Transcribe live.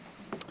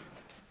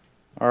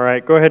All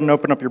right, go ahead and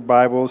open up your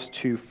Bibles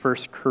to 1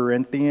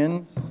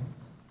 Corinthians.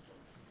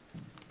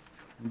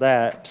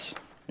 That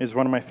is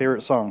one of my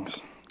favorite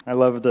songs. I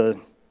love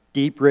the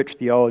deep, rich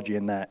theology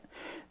in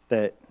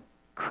that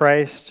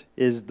Christ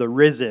is the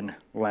risen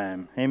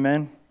Lamb.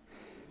 Amen?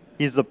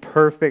 He's the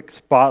perfect,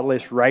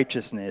 spotless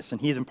righteousness,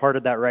 and He's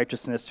imparted that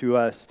righteousness to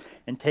us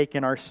and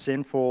taken our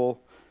sinful,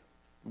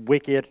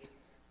 wicked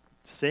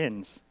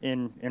sins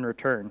in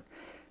return.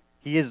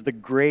 He is the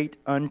great,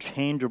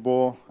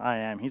 unchangeable I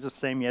Am. He's the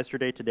same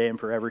yesterday, today, and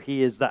forever.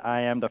 He is the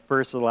I Am, the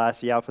first, the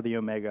last, the Alpha, the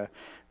Omega.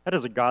 That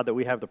is a God that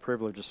we have the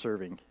privilege of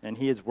serving, and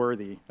He is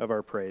worthy of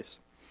our praise.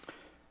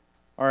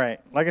 All right,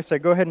 like I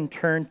said, go ahead and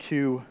turn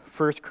to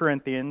 1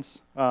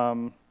 Corinthians.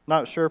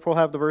 Not sure if we'll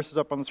have the verses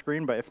up on the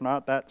screen, but if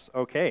not, that's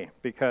okay,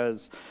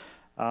 because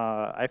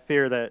I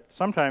fear that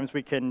sometimes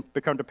we can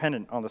become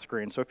dependent on the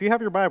screen. So if you have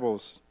your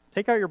Bibles,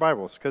 take out your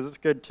Bibles, because it's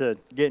good to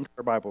get into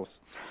our Bibles.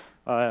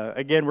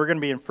 Again, we're going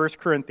to be in 1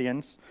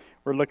 Corinthians.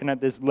 We're looking at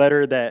this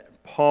letter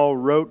that Paul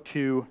wrote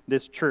to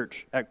this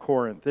church at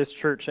Corinth. This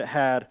church that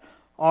had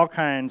all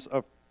kinds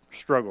of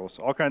struggles,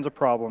 all kinds of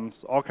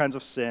problems, all kinds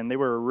of sin. They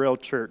were a real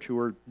church who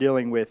were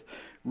dealing with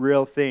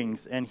real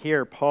things. And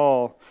here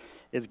Paul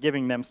is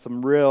giving them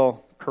some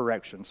real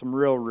correction, some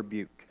real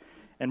rebuke.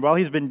 And while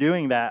he's been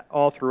doing that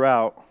all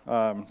throughout,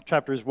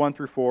 chapters 1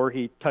 through 4,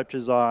 he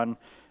touches on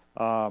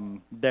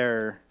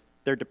their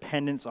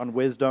dependence on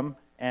wisdom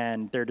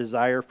and their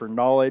desire for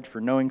knowledge, for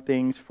knowing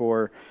things,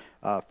 for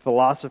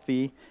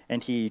philosophy,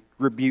 and he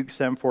rebukes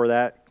them for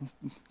that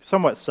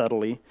somewhat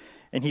subtly.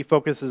 And he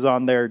focuses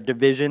on their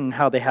division and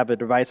how they have a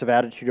divisive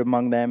attitude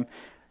among them.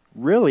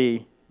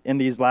 Really, in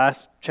these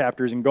last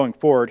chapters and going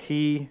forward,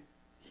 he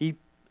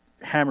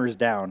hammers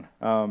down.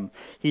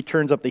 He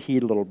turns up the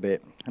heat a little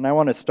bit. And I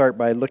want to start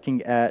by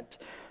looking at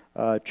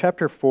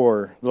chapter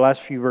 4, the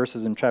last few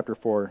verses in chapter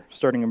 4,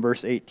 starting in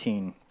verse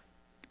 18.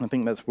 I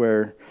think that's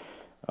where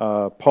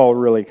Paul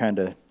really kind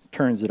of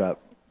turns it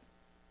up.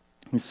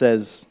 He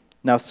says,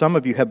 "Now some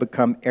of you have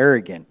become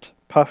arrogant,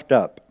 puffed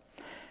up,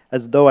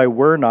 as though I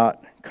were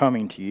not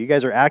coming to you." You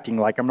guys are acting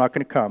like I'm not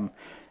going to come,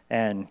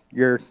 and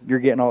you're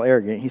getting all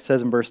arrogant. He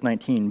says in verse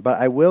 19,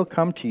 "But I will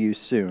come to you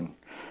soon."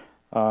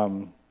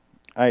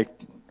 I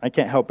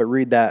can't help but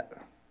read that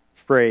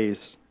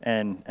phrase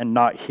and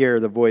not hear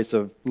the voice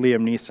of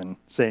Liam Neeson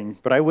saying,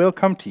 "But I will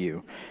come to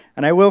you,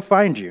 and I will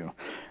find you."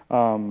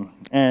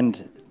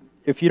 And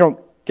if you don't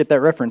get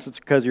that reference, it's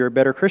because you're a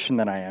better Christian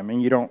than I am,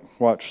 and you don't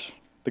watch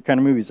the kind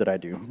of movies that I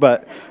do.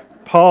 But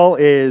Paul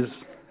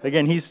is,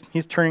 again, he's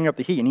turning up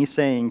the heat, and he's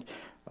saying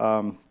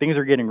things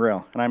are getting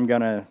real, and I'm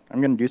gonna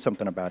do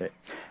something about it.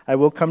 "I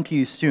will come to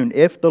you soon,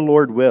 if the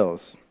Lord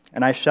wills,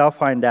 and I shall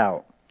find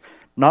out,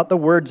 not the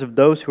words of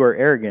those who are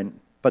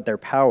arrogant, but their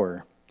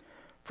power.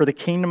 For the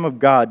kingdom of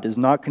God does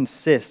not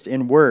consist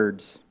in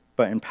words,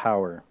 but in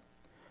power.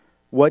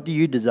 What do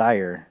you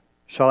desire?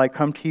 Shall I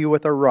come to you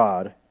with a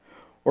rod,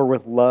 or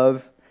with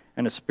love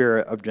and a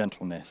spirit of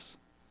gentleness?"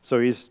 So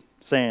he's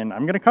saying,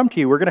 I'm going to come to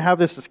you. We're going to have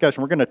this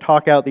discussion. We're going to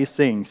talk out these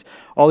things,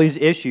 all these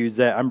issues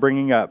that I'm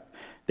bringing up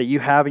that you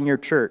have in your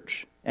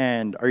church.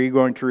 And are you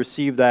going to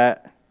receive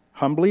that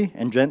humbly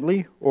and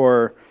gently,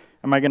 or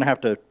am I going to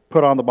have to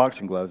put on the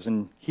boxing gloves?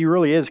 And he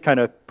really is kind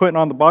of putting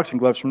on the boxing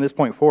gloves from this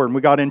point forward. And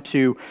we got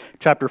into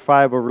chapter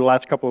 5 over the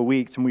last couple of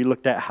weeks, and we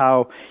looked at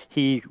how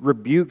he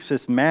rebukes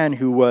this man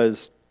who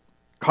was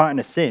caught in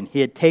a sin.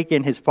 He had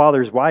taken his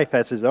father's wife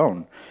as his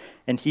own.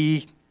 And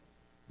he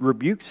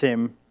rebukes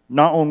him,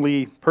 not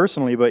only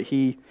personally, but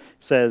he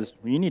says,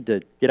 you need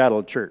to get out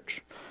of the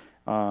church.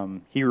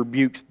 He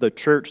rebukes the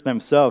church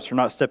themselves for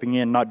not stepping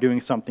in, not doing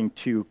something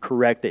to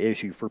correct the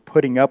issue, for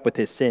putting up with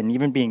his sin,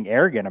 even being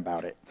arrogant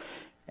about it.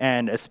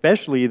 And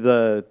especially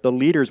the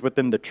leaders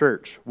within the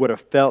church would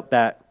have felt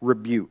that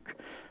rebuke.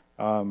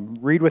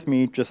 Read with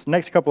me just the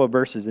next couple of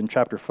verses in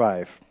chapter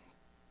 5.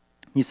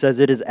 He says,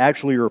 "It is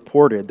actually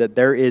reported that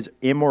there is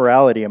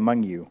immorality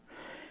among you,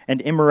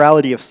 and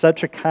immorality of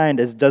such a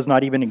kind as does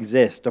not even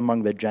exist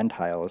among the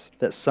Gentiles,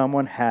 that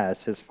someone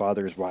has his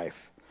father's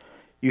wife.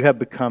 You have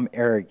become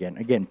arrogant,"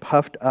 again,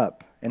 puffed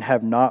up, "and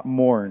have not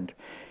mourned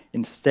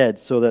instead,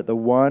 so that the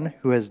one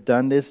who has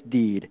done this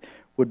deed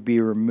would be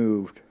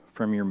removed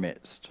from your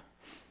midst."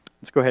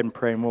 Let's go ahead and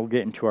pray, and we'll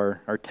get into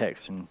our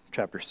text in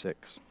chapter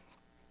 6.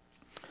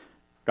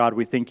 God,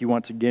 we thank you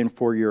once again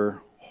for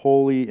your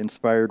holy,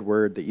 inspired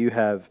word, that you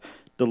have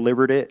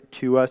delivered it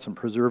to us and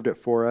preserved it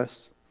for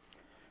us.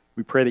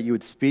 We pray that you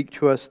would speak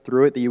to us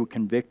through it, that you would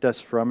convict us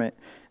from it,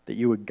 that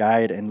you would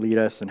guide and lead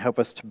us and help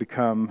us to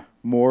become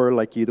more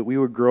like you, that we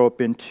would grow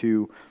up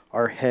into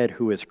our head,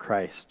 who is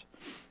Christ.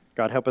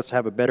 God, help us to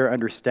have a better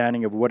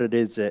understanding of what it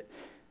is that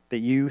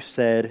you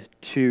said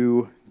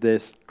to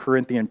this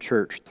Corinthian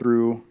church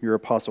through your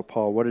Apostle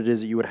Paul, what it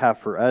is that you would have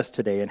for us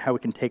today, and how we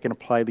can take and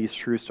apply these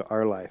truths to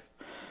our life.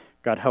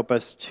 God, help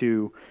us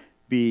to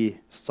be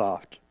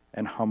soft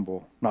and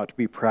humble, not to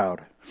be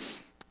proud.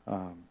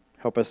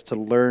 Help us to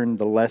learn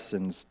the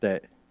lessons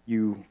that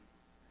you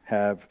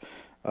have,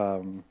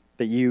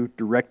 that you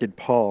directed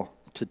Paul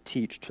to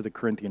teach to the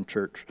Corinthian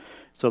church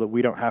so that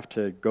we don't have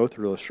to go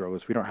through those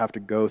struggles. We don't have to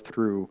go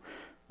through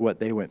what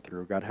they went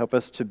through. God, help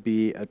us to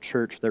be a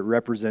church that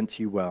represents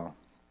you well.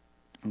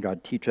 And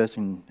God, teach us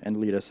and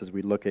lead us as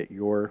we look at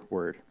your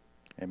word.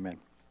 Amen.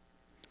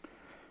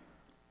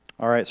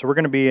 All right, so we're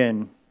going to be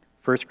in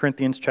 1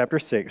 Corinthians chapter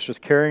 6,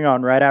 just carrying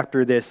on right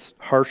after this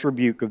harsh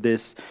rebuke of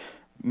this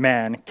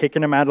man,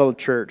 kicking him out of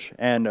the church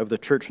and of the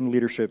church and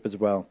leadership as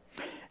well.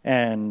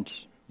 And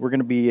we're going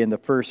to be in the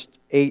first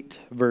 8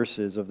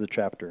 verses of the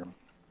chapter.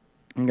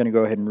 I'm going to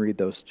go ahead and read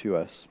those to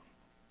us.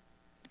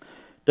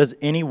 Does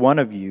any one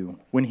of you,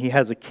 when he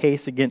has a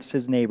case against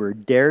his neighbor,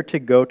 dare to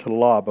go to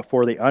law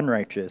before the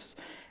unrighteous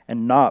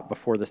and not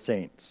before the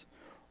saints?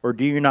 Or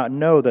do you not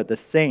know that the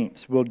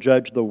saints will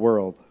judge the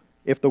world?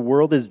 If the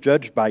world is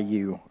judged by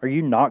you, are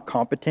you not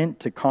competent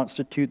to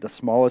constitute the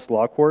smallest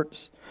law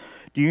courts?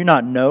 Do you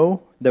not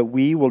know that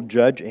we will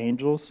judge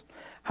angels?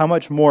 How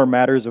much more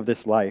matters of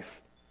this life?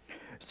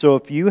 So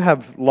if you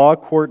have law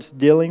courts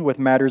dealing with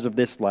matters of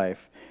this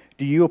life,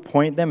 do you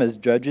appoint them as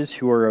judges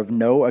who are of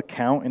no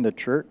account in the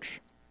church?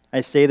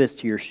 I say this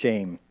to your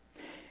shame.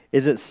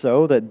 Is it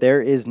so that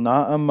there is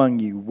not among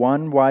you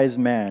one wise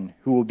man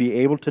who will be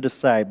able to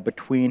decide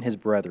between his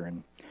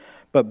brethren?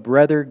 But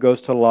brother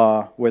goes to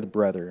law with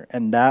brother,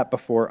 and that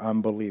before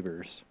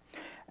unbelievers.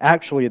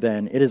 Actually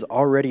then, it is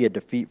already a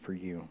defeat for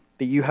you,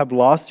 that you have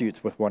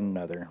lawsuits with one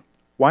another.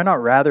 Why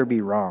not rather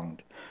be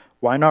wronged?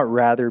 Why not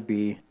rather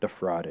be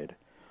defrauded?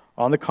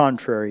 On the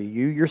contrary,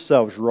 you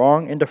yourselves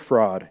wrong and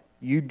defraud.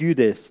 You do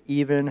this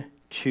even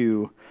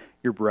to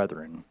your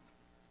brethren.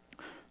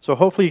 So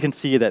hopefully you can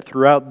see that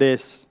throughout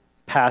this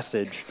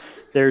passage,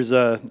 there's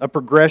a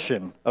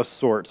progression of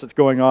sorts that's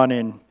going on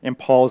in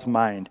Paul's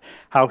mind.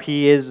 How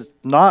he is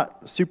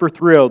not super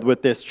thrilled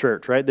with this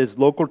church, right? This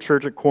local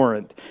church at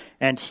Corinth,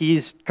 and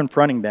he's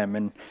confronting them.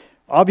 And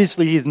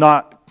obviously he's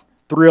not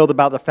thrilled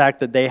about the fact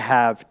that they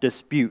have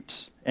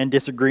disputes and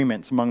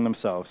disagreements among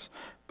themselves.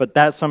 But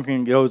that's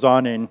something that goes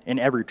on in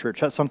every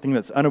church. That's something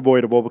that's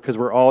unavoidable because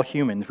we're all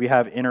humans. We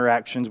have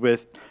interactions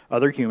with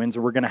other humans,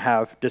 and we're going to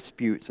have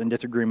disputes and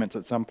disagreements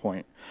at some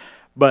point.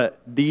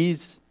 But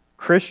these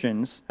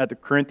Christians at the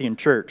Corinthian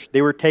church,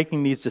 they were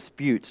taking these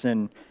disputes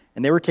and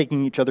they were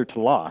taking each other to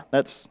law.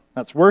 That's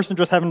worse than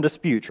just having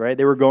disputes, right?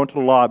 They were going to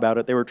law about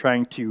it. They were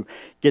trying to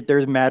get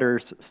their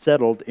matters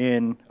settled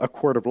in a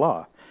court of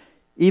law.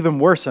 Even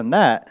worse than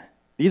that,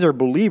 these are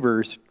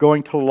believers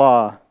going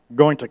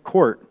to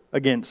court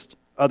against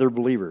other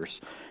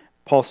believers.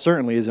 Paul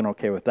certainly isn't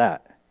okay with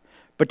that.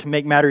 But to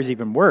make matters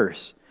even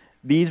worse,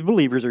 these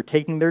believers are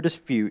taking their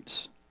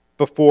disputes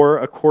before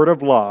a court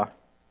of law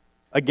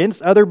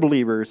against other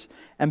believers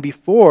and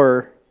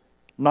before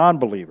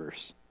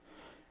non-believers.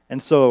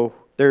 And so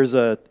there's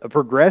a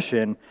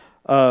progression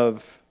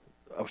of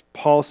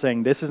Paul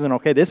saying, this isn't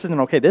okay, this isn't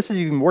okay, this is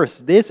even worse,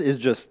 this is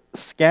just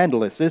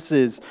scandalous, this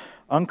is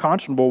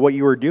unconscionable what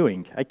you are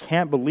doing. I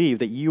can't believe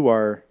that you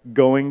are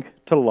going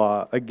to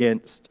law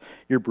against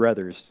your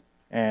brothers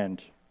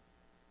and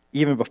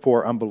even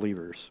before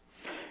unbelievers.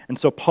 And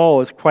so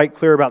Paul is quite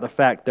clear about the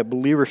fact that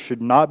believers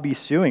should not be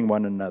suing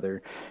one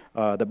another,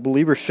 that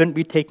believers shouldn't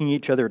be taking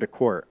each other to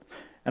court.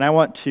 And I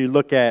want to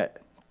look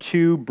at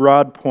 2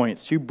 broad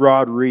points, 2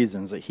 broad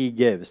reasons that he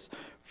gives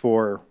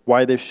for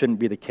why this shouldn't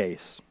be the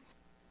case.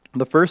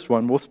 The first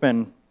one, we'll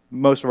spend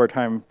most of our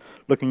time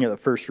looking at the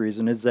first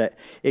reason, is that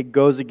it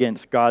goes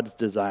against God's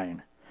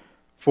design.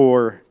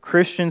 For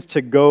Christians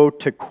to go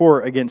to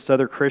court against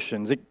other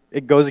Christians,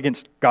 it goes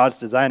against God's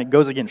design, it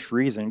goes against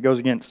reason, it goes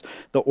against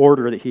the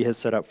order that he has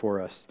set up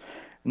for us.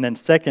 And then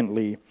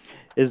secondly,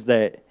 is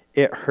that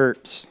it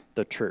hurts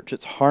the church.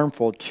 It's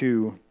harmful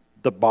to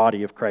the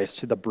body of Christ,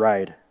 to the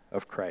bride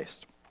of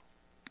Christ.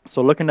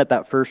 So looking at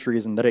that first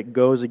reason, that it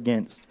goes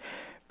against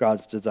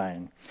God's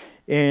design.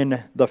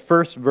 In the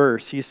first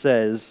verse, he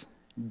says,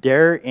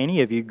 dare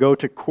any of you go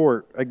to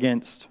court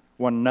against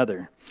one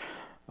another.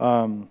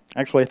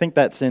 Actually, I think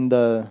that's in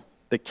the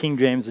King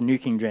James and New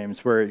King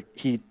James, where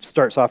he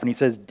starts off and he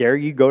says, dare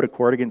you go to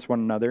court against one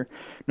another?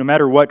 No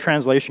matter what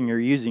translation you're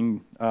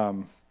using,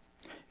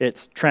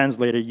 it's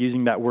translated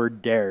using that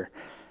word dare.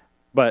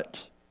 But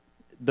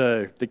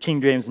the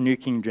King James and New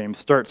King James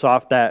starts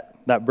off that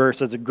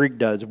verse, as the Greek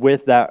does,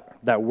 with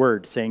that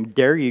word, saying,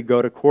 dare you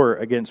go to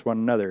court against one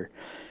another.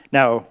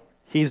 Now,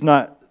 he's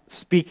not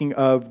speaking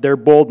of their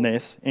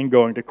boldness in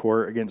going to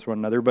court against one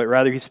another, but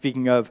rather he's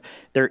speaking of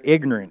their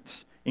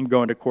ignorance in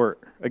going to court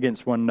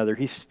against one another.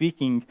 He's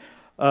speaking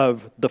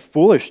of the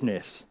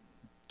foolishness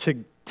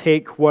to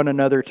take one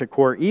another to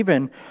court,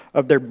 even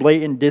of their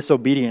blatant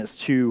disobedience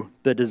to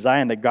the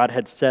design that God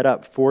had set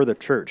up for the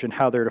church and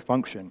how they're to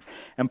function.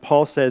 And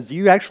Paul says, do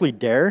you actually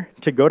dare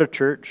to go to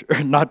church,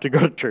 or not to go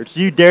to church?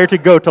 Do you dare to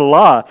go to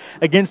law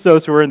against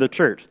those who are in the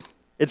church?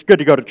 It's good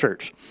to go to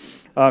church.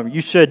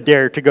 You should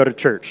dare to go to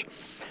church.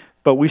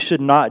 But we should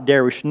not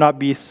dare, we should not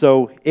be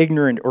so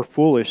ignorant or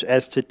foolish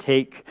as to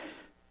take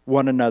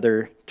one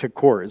another to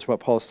court, is what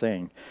Paul's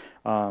saying.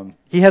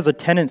 He has a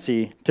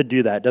tendency to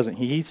do that, doesn't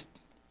he?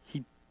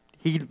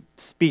 he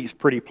speaks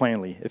pretty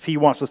plainly. If he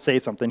wants to say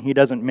something, he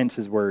doesn't mince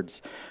his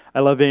words. I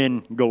love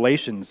in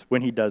Galatians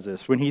when he does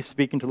this. When he's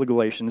speaking to the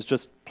Galatians,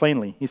 just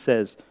plainly, he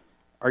says,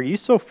 "Are you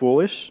so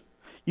foolish?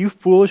 You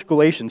foolish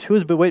Galatians, who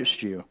has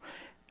bewitched you?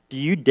 Do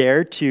you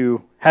dare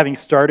to, having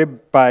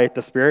started by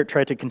the Spirit,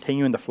 try to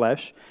continue in the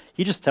flesh?"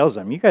 He just tells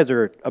them, you guys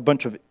are a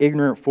bunch of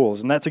ignorant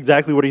fools. And that's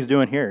exactly what he's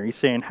doing here. He's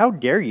saying, how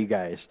dare you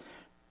guys?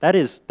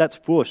 That's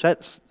foolish.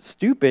 That's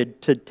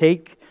stupid to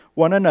take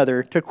one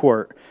another to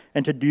court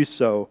and to do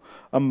so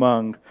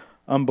among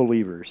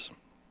unbelievers.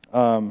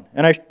 And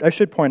I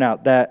should point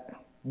out that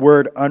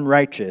word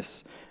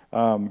unrighteous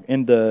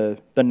in the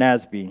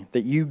NASB,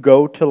 that you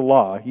go to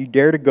law, you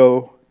dare to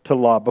go to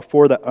law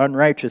before the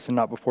unrighteous and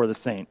not before the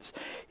saints.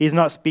 He's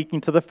not speaking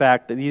to the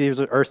fact that these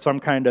are some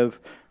kind of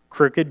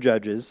crooked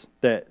judges,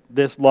 that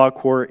this law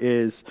court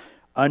is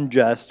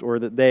unjust, or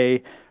that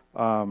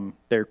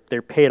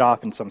they're paid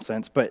off in some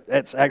sense, but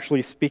it's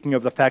actually speaking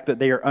of the fact that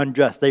they are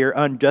unjust, they are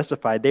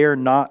unjustified, they are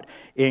not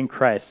in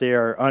Christ, they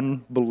are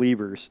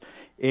unbelievers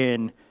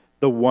in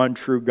the one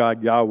true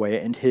God Yahweh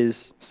and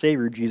his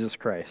Savior Jesus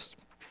Christ.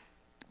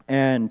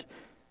 And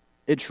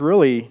it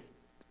should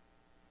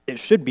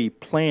be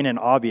plain and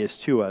obvious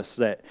to us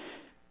that,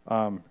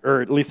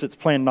 or at least it's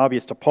plain and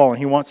obvious to Paul, and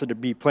he wants it to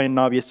be plain and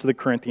obvious to the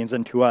Corinthians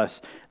and to us,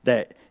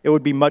 that it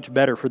would be much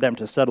better for them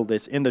to settle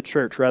this in the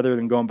church rather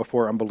than going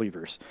before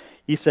unbelievers.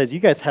 He says, you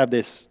guys have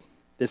this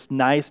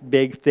nice,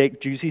 big,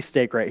 thick, juicy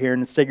steak right here,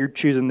 and instead you're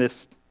choosing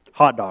this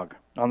hot dog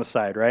on the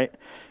side, right?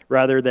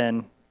 Rather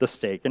than the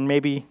steak. And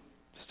maybe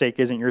steak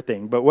isn't your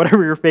thing, but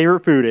whatever your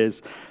favorite food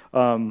is,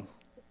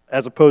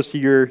 as opposed to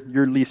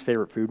your least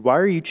favorite food, why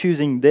are you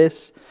choosing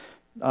this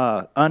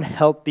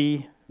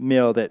unhealthy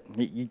meal that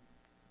you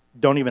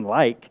don't even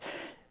like,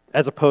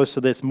 as opposed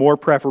to this more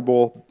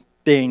preferable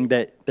thing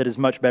that is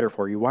much better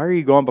for you? Why are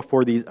you going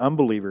before these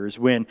unbelievers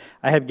when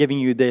I have given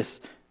you this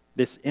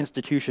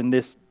institution,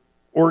 this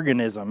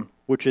organism,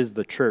 which is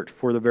the church,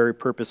 for the very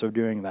purpose of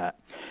doing that?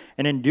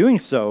 And in doing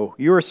so,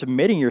 you are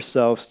submitting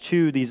yourselves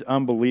to these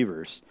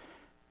unbelievers.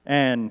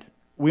 And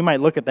we might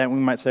look at that and we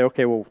might say,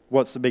 okay, well,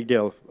 what's the big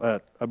deal?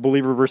 A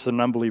believer versus an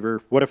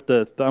unbeliever. What if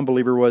the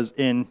unbeliever was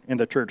in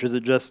the church? Is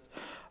it just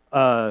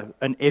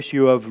an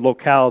issue of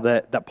locale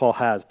that Paul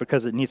has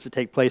because it needs to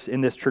take place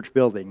in this church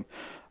building?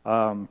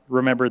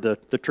 Remember,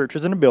 the church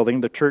isn't a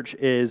building. The church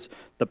is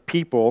the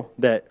people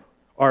that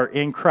are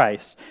in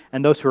Christ.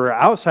 And those who are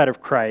outside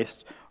of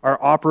Christ are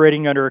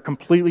operating under a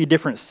completely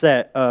different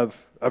set of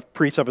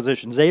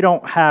presuppositions. They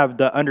don't have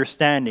the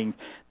understanding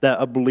that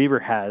a believer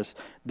has,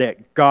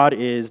 that God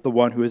is the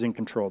one who is in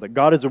control, that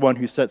God is the one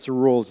who sets the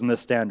rules and the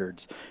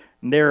standards.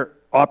 And they're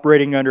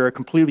operating under a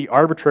completely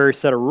arbitrary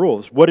set of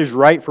rules. What is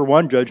right for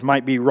one judge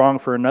might be wrong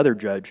for another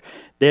judge.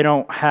 They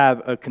don't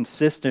have a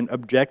consistent,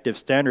 objective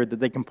standard that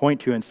they can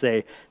point to and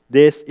say,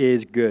 this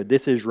is good,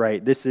 this is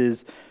right, this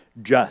is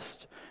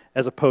just,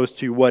 as opposed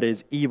to what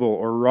is evil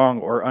or wrong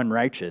or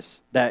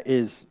unrighteous.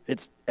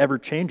 It's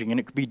ever-changing, and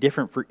it could be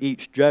different for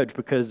each judge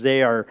because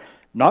they are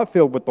not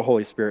filled with the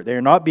Holy Spirit. They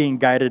are not being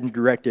guided and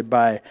directed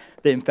by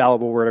the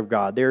infallible Word of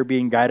God. They are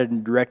being guided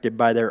and directed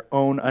by their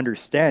own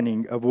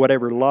understanding of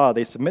whatever law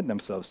they submit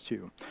themselves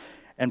to.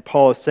 And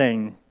Paul is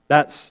saying,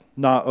 that's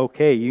not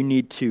okay. You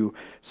need to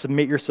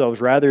submit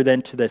yourselves, rather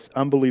than to this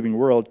unbelieving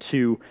world,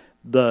 to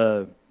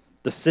the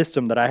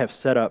system that I have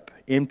set up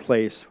in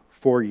place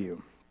for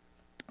you.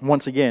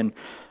 Once again,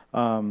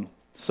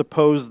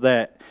 suppose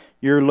that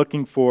you're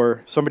looking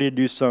for somebody to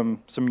do some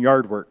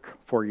yard work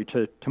for you,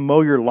 to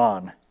mow your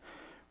lawn.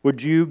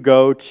 Would you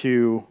go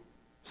to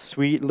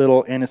sweet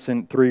little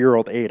innocent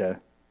 3-year-old Ada?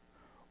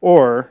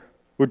 Or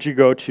would you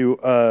go to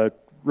a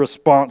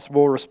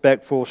responsible,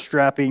 respectful,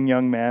 strapping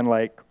young man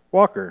like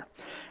Walker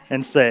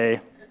and say,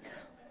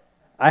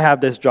 I have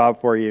this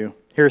job for you.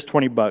 Here's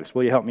 $20.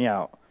 Will you help me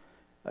out?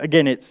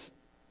 Again, it's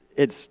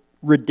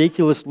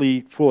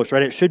ridiculously foolish,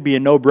 right? It should be a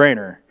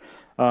no-brainer.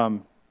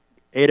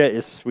 Ada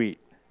is sweet.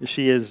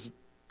 She is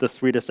the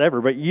sweetest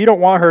ever, but you don't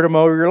want her to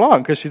mow your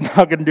lawn because she's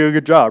not going to do a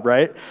good job,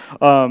 right?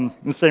 In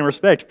the same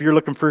respect, if you're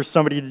looking for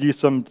somebody to do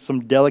some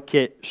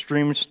delicate,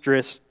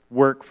 seamstress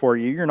work for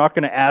you, you're not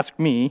going to ask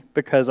me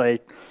because I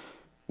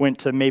went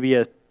to maybe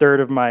a third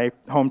of my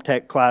home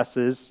tech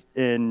classes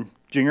in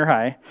junior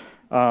high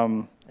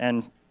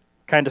and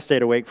kind of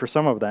stayed awake for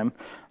some of them.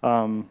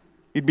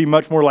 You'd be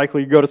much more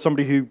likely to go to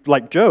somebody who,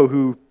 like Joe,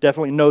 who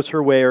definitely knows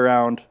her way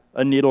around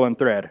a needle and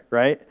thread,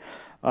 right?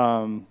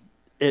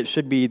 It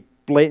should be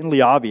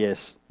blatantly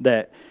obvious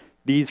that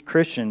these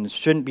Christians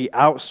shouldn't be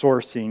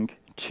outsourcing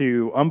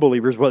to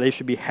unbelievers what they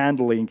should be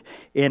handling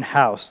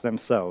in-house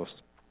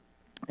themselves.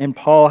 And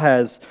Paul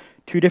has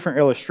 2 different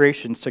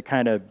illustrations to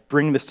kind of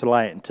bring this to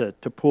light and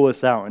to pull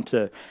this out and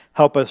to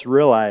help us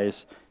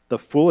realize the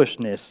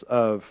foolishness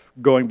of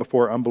going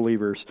before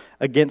unbelievers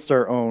against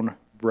our own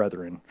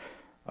brethren.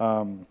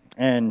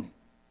 And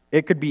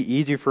it could be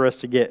easy for us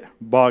to get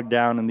bogged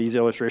down in these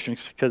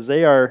illustrations because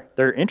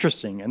they're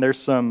interesting, and there's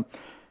some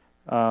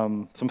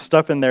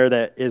stuff in there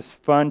that is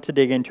fun to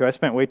dig into. I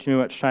spent way too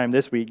much time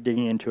this week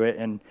digging into it,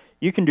 and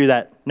you can do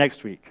that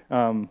next week.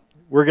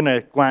 we're going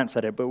to glance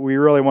at it, but we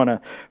really want to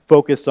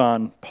focus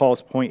on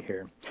Paul's point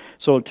here.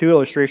 So 2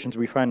 illustrations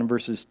we find in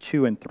verses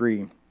 2 and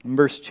 3. In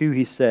verse 2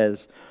 he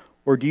says,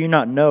 "Or do you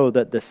not know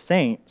that the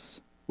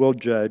saints will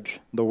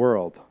judge the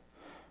world?"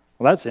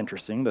 Well, that's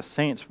interesting. The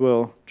saints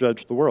will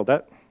judge the world.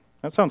 That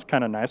sounds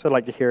kind of nice. I'd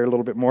like to hear a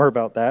little bit more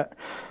about that.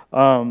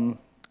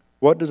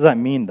 What does that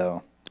mean,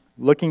 though?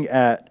 Looking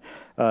at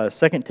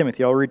 2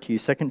 Timothy, I'll read to you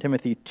 2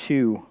 Timothy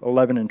 2,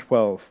 11 and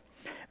 12.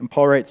 And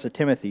Paul writes to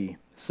Timothy,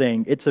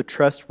 saying, "It's a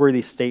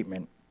trustworthy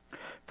statement.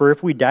 For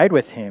if we died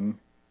with him,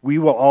 we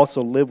will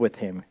also live with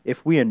him.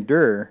 If we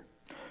endure,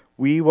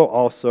 we will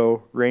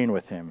also reign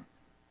with him."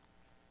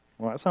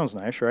 Well, that sounds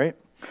nice, right?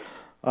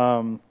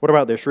 What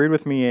about this? Read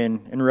with me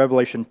in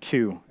Revelation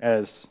 2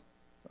 as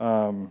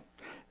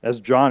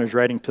John is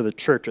writing to the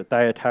church at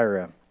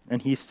Thyatira.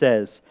 And he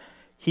says,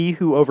 "He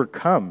who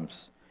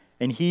overcomes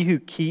and he who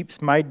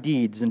keeps my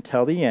deeds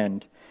until the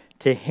end,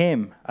 to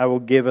him I will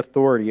give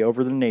authority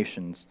over the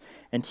nations,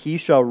 and he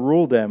shall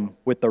rule them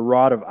with the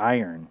rod of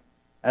iron.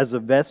 As the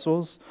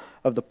vessels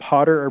of the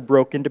potter are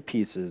broken to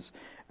pieces,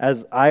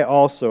 as I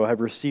also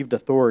have received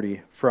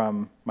authority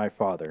from my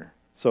Father."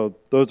 So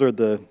those are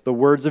the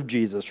words of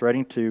Jesus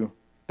writing to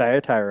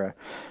Thyatira,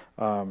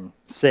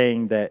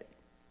 saying that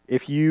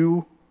if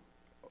you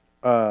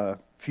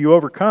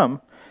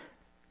overcome,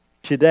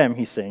 to them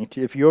he's saying,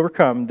 if you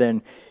overcome,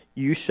 then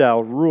you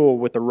shall rule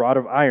with the rod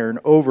of iron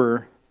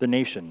over the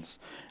nations.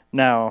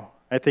 Now,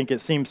 I think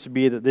it seems to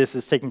be that this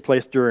is taking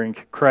place during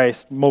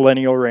Christ's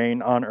millennial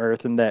reign on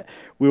earth, and that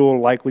we will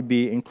likely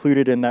be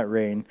included in that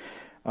reign.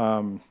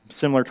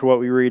 Similar to what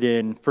we read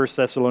in 1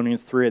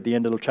 Thessalonians 3 at the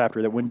end of the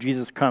chapter, that when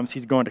Jesus comes,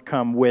 he's going to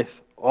come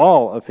with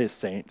all of his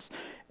saints,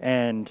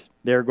 and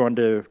they're going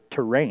to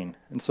reign.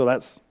 And so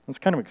that's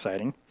kind of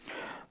exciting.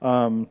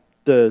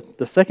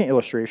 The second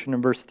illustration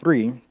in verse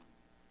 3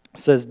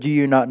 says, "Do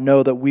you not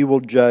know that we will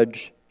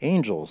judge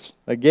angels?"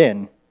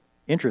 Again,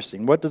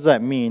 interesting. What does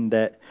that mean,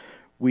 that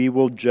we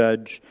will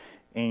judge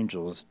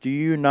angels? Do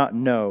you not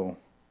know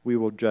we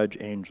will judge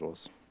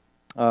angels?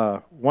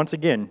 Once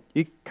again,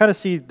 you kind of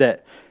see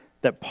that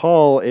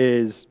Paul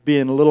is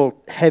being a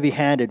little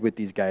heavy-handed with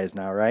these guys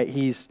now, right?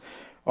 He's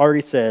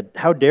already said,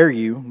 "How dare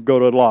you go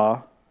to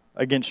law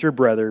against your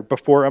brother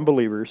before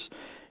unbelievers?"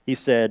 He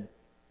said,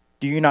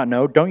 "Do you not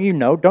know? Don't you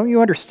know? Don't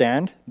you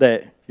understand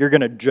that you're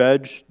going to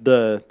judge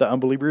the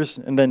unbelievers?"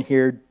 And then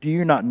here, "Do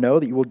you not know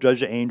that you will judge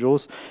the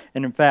angels?"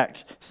 And in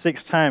fact,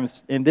 6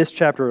 times in this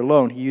chapter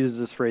alone, he uses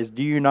this phrase,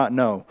 "Do you not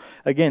know?"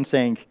 Again,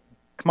 saying,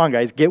 come on,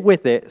 guys, get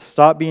with it.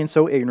 Stop being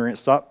so ignorant.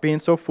 Stop being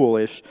so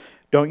foolish.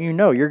 Don't you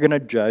know you're going to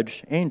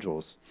judge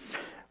angels?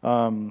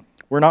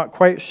 We're not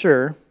quite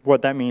sure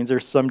what that means.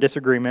 There's some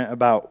disagreement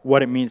about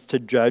what it means to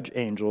judge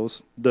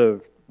angels.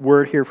 The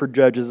word here for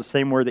judge is the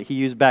same word that he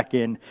used back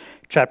in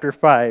chapter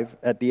 5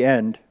 at the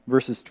end,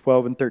 verses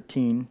 12 and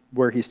 13,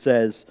 where he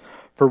says,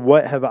 "For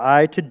what have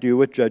I to do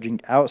with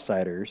judging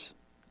outsiders?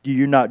 Do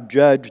you not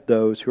judge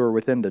those who are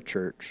within the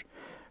church?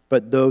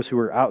 But those who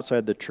are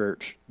outside the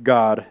church,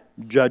 God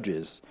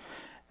judges."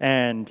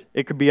 And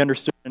it could be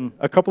understood in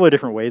a couple of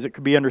different ways. It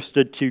could be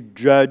understood to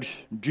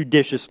judge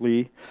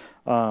judiciously,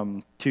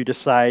 to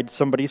decide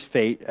somebody's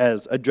fate,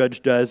 as a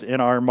judge does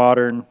in our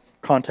modern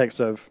context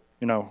of,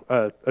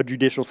 a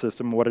judicial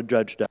system, what a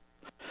judge does.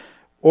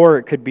 Or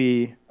it could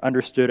be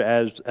understood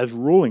as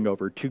ruling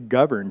over, to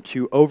govern,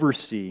 to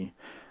oversee.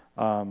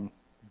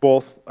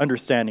 Both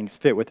understandings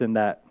fit within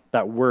that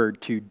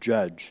word, to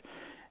judge.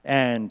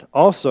 And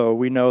also,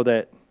 we know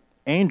that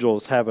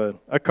angels have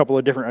a couple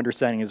of different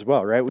understandings as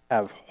well, right? We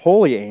have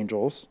holy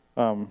angels,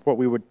 what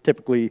we would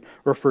typically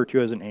refer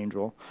to as an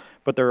angel,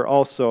 but there are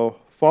also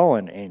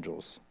fallen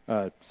angels,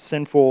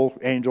 sinful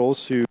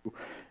angels who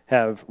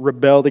have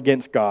rebelled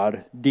against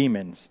God,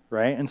 demons,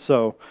 right? And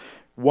so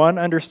one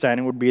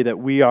understanding would be that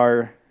we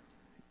are,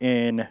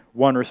 in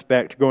one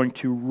respect, going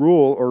to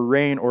rule or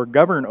reign or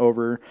govern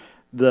over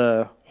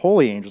the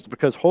holy angels,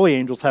 because holy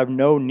angels have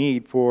no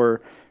need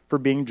for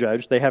being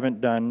judged. They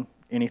haven't done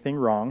anything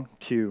wrong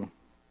to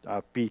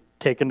be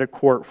taken to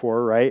court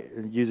for, right?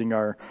 Using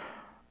our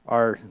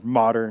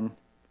modern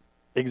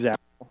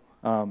example.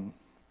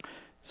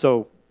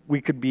 So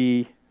it could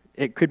be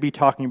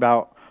talking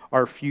about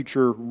our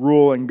future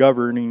rule and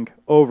governing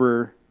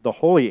over the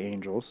holy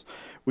angels.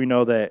 We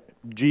know that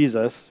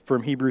Jesus,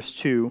 from Hebrews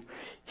 2,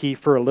 he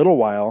for a little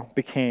while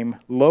became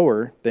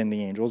lower than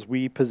the angels.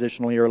 We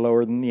positionally are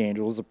lower than the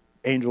angels. The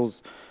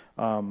angels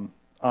on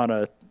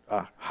a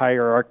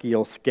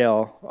hierarchical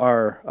scale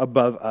are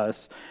above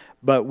us,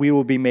 but we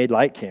will be made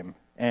like him,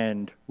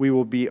 and we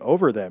will be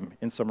over them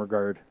in some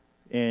regard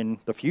in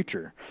the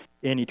future,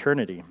 in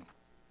eternity.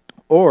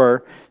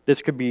 Or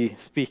this could be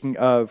speaking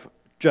of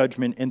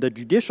judgment in the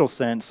judicial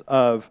sense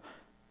of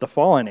the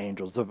fallen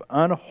angels, of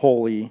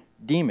unholy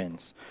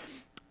demons.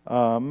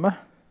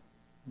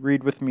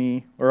 Read with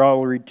me, or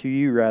I'll read to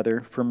you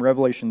rather, from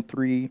Revelation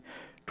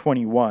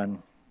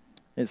 3:21.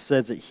 It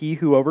says that he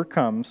who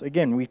overcomes,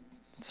 again, we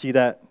see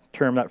that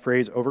term, that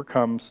phrase,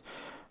 overcomes,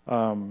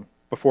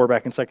 before,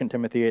 back in 2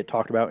 Timothy, it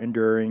talked about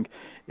enduring.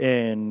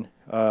 In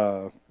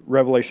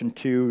Revelation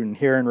 2 and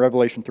here in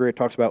Revelation 3, it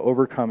talks about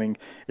overcoming.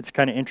 It's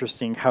kind of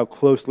interesting how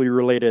closely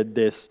related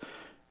this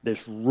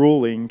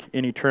ruling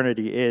in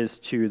eternity is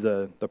to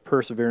the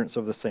perseverance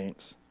of the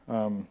saints.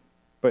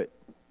 But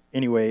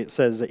anyway, it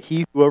says that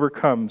he who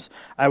overcomes,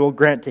 I will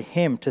grant to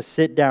him to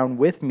sit down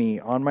with me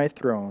on my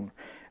throne,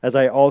 as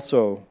I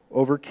also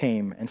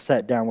overcame and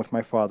sat down with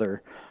my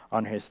Father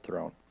on his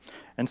throne.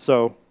 And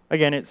so,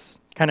 again, it's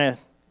kind of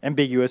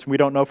ambiguous. We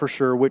don't know for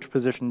sure which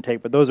position to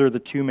take, but those are the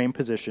two main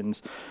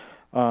positions.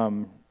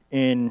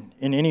 In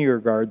any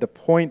regard, the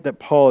point that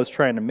Paul is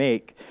trying to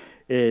make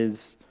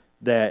is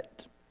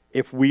that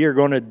if we are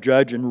going to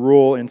judge and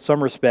rule in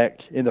some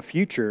respect in the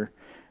future,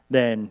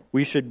 then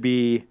we should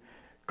be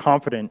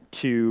confident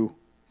to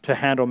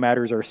handle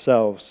matters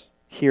ourselves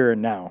here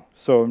and now.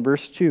 So in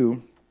verse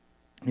 2,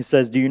 he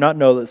says, do you not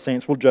know that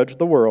saints will judge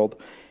the world?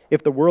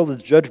 If the world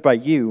is judged by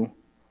you,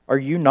 are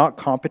you not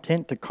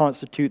competent to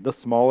constitute the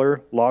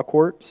smaller law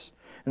courts?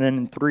 And then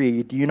in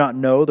 3, do you not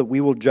know that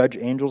we will judge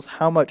angels?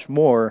 How much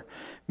more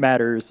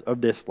matters of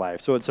this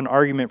life? So it's an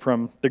argument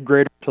from the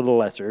greater to the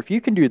lesser. If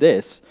you can do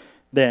this,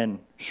 then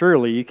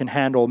surely you can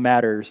handle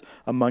matters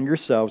among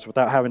yourselves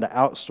without having to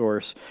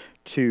outsource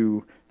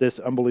to this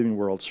unbelieving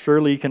world.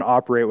 Surely you can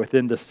operate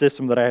within the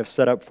system that I have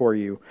set up for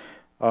you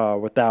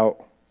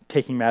without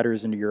taking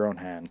matters into your own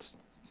hands.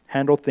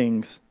 Handle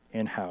things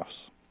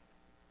in-house.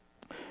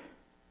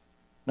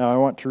 Now I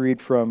want to read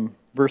from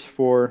verse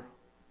 4.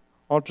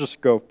 I'll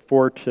just go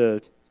 4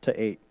 to 8.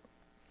 It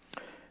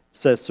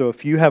says, so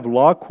if you have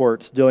law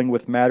courts dealing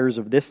with matters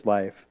of this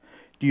life,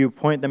 do you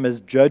appoint them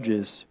as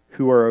judges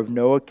who are of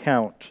no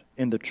account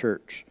in the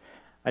church?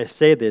 I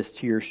say this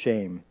to your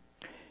shame.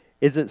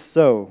 Is it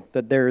so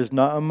that there is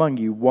not among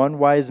you one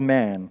wise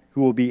man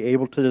who will be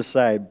able to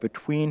decide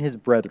between his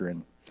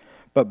brethren?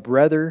 But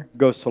brother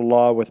goes to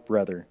law with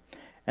brother,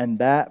 and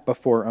that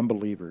before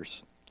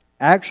unbelievers.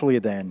 Actually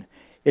then,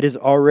 it is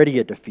already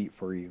a defeat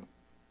for you,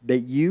 that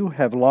you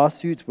have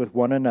lawsuits with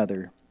one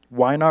another.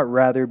 Why not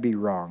rather be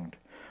wronged?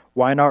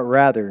 Why not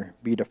rather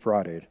be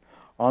defrauded?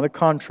 On the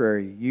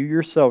contrary, you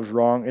yourselves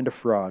wrong and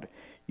defraud.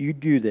 You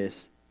do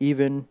this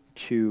even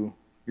to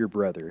your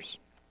brothers.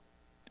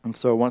 And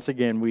so once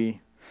again, we've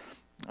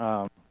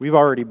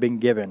already been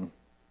given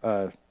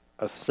a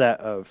set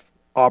of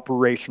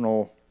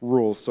operational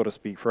rules, so to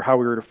speak, for how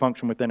we were to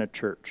function within a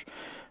church.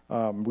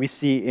 We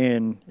see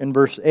in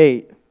verse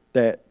 8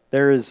 that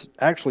there is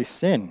actually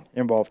sin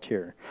involved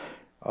here.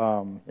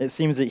 It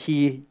seems that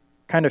he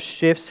kind of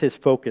shifts his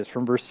focus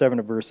from verse 7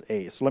 to verse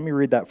 8. So let me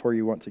read that for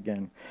you once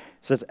again.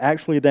 It says,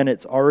 actually then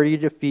it's already a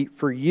defeat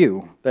for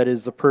you, that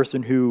is the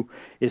person who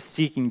is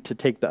seeking to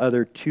take the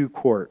other to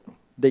court,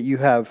 that you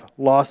have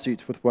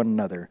lawsuits with one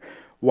another.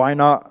 Why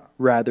not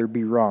rather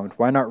be wronged?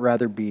 Why not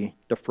rather be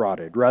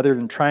defrauded? Rather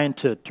than trying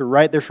to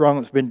right this wrong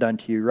that's been done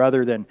to you,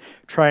 rather than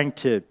trying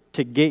to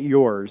get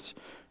yours,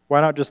 why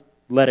not just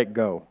let it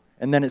go?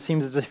 And then it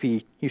seems as if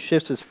he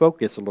shifts his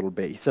focus a little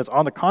bit. He says,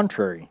 on the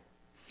contrary,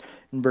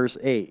 in verse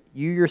 8,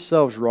 you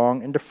yourselves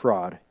wrong and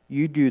defraud.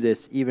 You do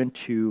this even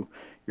to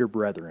your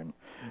brethren.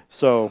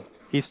 So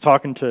he's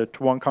talking to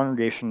one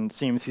congregation. It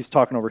seems he's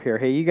talking over here.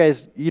 Hey, you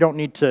guys, you don't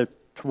need to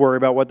worry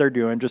about what they're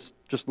doing. Just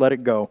let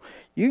it go.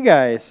 You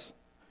guys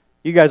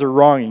are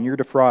wronging. You're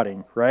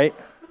defrauding, right?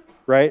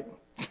 Right?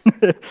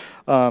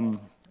 And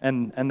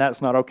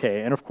that's not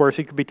okay. And of course,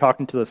 he could be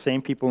talking to the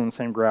same people in the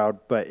same crowd,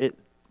 but it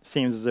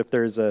seems as if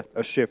there's a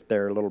shift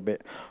there a little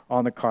bit.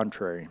 On the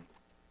contrary.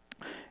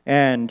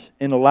 And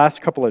in the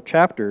last couple of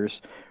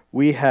chapters,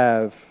 we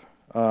have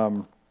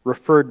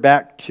referred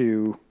back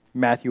to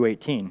Matthew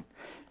 18,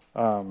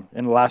 in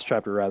the last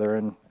chapter rather,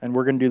 and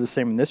we're going to do the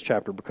same in this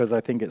chapter because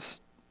I think it's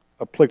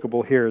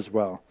applicable here as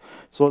well.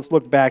 So let's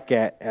look back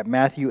at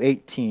Matthew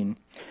 18,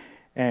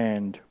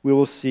 and we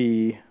will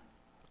see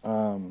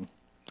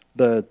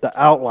the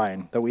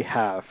outline that we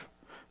have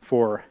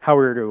for how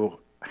we're to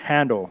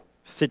handle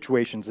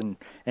situations and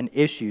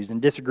issues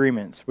and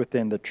disagreements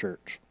within the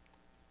church.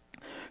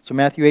 So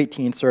Matthew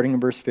 18, starting in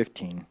verse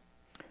 15.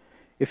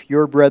 If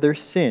your brother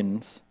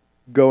sins,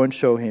 go and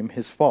show him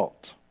his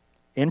fault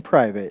in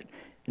private,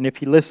 and if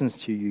he listens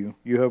to you,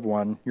 you have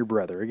won your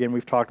brother. Again,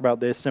 we've talked about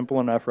this, simple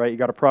enough, right? You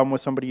got a problem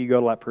with somebody, you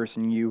go to that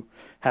person, you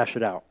hash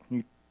it out.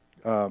 You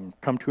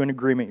come to an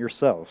agreement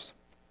yourselves.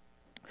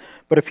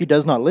 But if he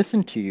does not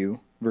listen to you,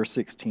 verse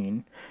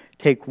 16,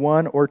 take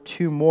one or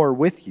two more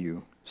with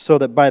you, so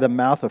that by the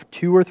mouth of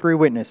 2 or 3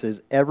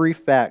 witnesses every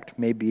fact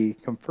may be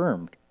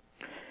confirmed.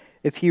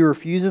 If he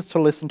refuses to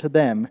listen to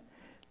them,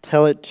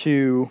 tell it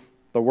to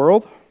the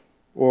world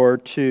or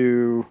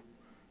to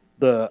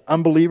the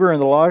unbeliever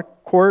in the law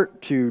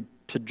court, to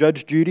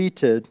Judge Judy,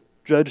 to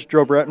Judge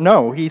Joe Brown.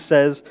 No, he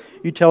says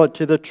you tell it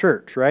to the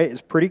church, right?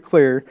 It's pretty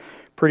clear,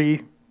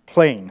 pretty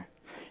plain.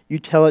 You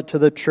tell it to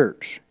the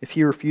church. If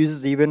he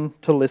refuses even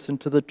to listen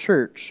to the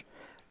church,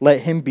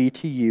 let him be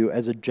to you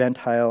as a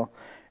Gentile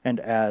and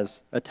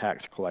as a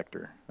tax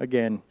collector.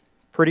 Again,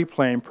 pretty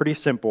plain, pretty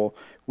simple.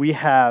 We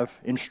have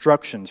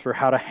instructions for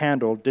how to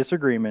handle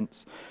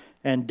disagreements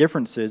and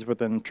differences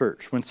within the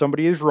church. When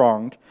somebody is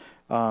wronged,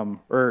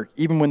 or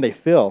even when they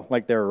feel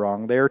like they're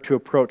wrong, they are to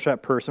approach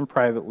that person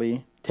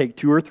privately, take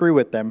 2 or 3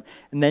 with them,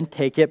 and then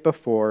take it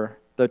before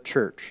the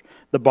church,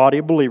 the body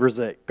of believers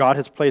that God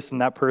has placed in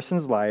that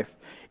person's life,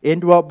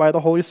 indwelt by the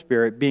Holy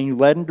Spirit, being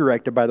led and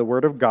directed by the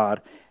Word of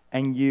God,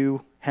 and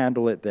you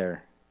handle it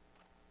there.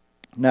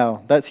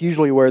 Now, that's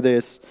usually where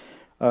this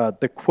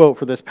the quote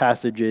for this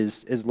passage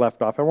is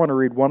left off. I want to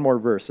read one more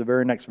verse, the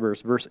very next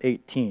verse, verse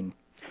 18,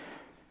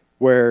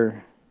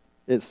 where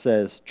it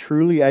says,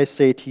 "Truly I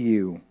say to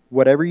you,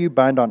 whatever you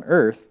bind on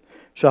earth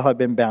shall have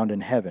been bound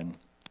in heaven,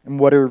 and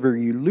whatever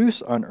you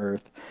loose on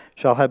earth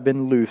shall have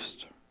been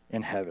loosed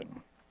in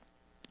heaven."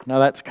 Now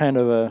that's kind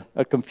of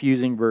a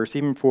confusing verse.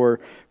 Even for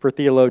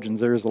theologians,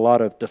 there's a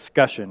lot of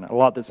discussion, a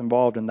lot that's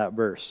involved in that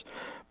verse.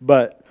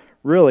 But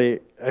really,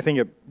 I think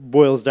it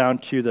boils down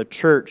to the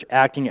church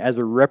acting as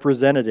a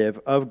representative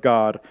of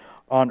God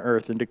on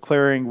earth and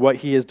declaring what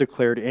he has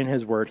declared in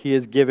his word. He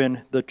has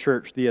given the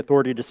church the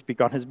authority to speak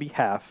on his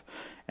behalf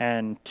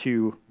and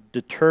to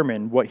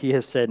determine what he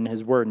has said in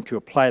his word and to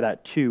apply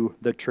that to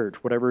the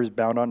church. Whatever is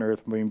bound on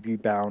earth will be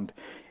bound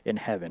in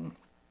heaven.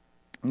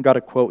 I've got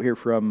a quote here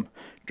from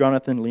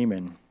Jonathan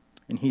Lehman,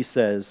 and he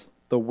says,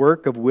 "The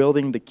work of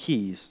wielding the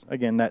keys,"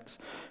 again, that's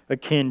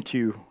akin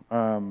to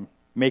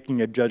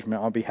making a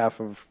judgment on behalf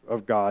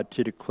of God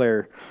to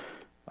declare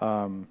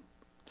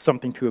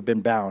something to have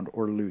been bound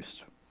or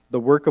loosed. "The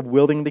work of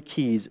wielding the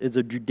keys is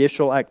a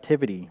judicial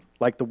activity,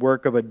 like the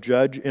work of a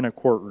judge in a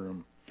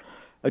courtroom.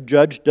 A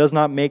judge does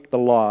not make the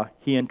law,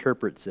 he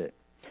interprets it.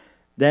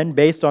 Then,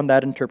 based on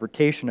that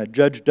interpretation, a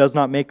judge does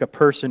not make a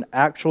person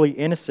actually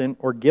innocent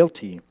or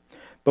guilty.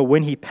 But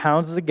when he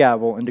pounds the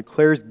gavel and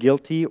declares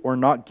guilty or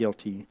not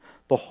guilty,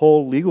 the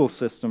whole legal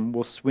system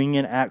will swing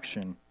in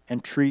action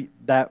and treat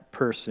that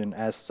person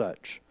as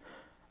such.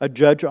 A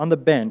judge on the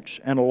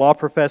bench and a law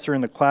professor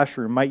in the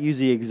classroom might use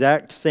the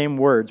exact same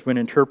words when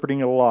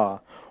interpreting a law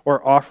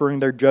or offering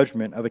their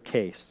judgment of a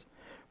case.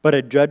 But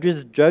a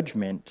judge's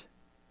judgment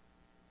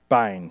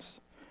binds.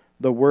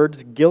 The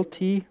words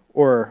guilty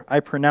or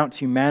I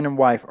pronounce you man and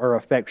wife are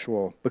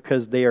effectual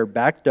because they are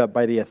backed up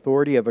by the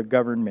authority of a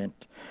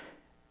government.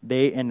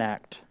 They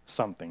enact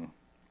something."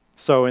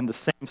 So in the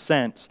same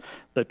sense,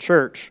 the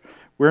church,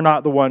 we're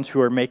not the ones who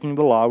are making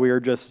the law. We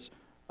are just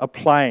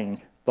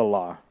applying the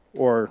law.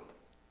 Or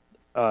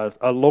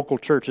a local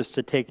church is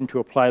to take and to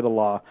apply the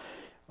law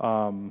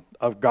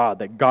of God,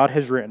 that God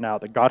has written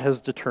out, that God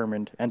has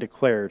determined and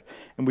declared.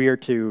 And we are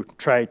to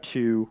try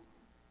to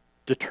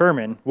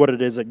determine what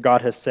it is that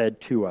God has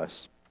said to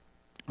us.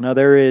 Now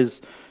there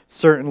is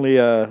certainly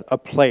a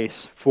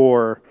place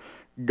for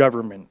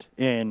government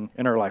in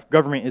our life.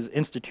 Government is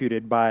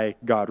instituted by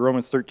God.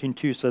 Romans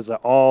 13:2 says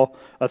that all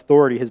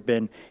authority has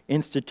been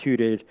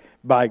instituted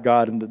by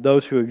God, and that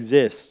those who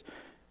exist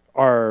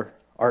are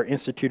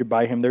instituted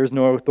by him. There is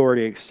no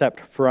authority except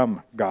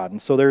from God.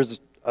 And so there's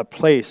a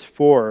place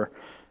for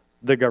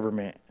the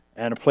government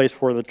and a place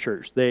for the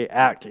church. They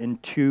act in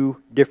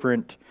 2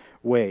 different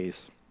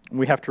ways. And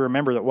we have to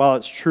remember that while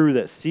it's true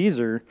that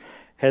Caesar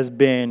has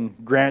been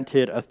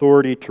granted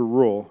authority to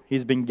rule,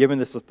 he's been given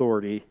this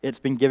authority, it's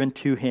been given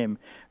to him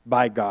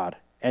by God.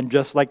 And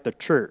just like the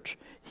church,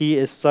 he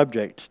is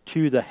subject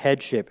to the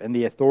headship and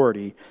the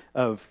authority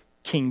of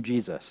King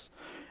Jesus.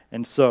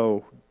 And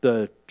so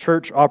the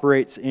church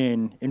operates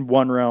in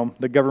one realm,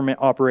 the government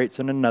operates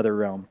in another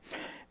realm.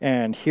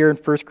 And here in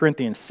 1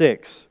 Corinthians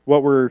 6,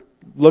 what we're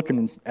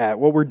looking at,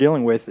 what we're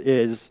dealing with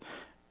is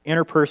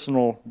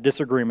interpersonal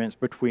disagreements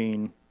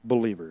between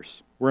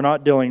believers. We're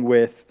not dealing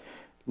with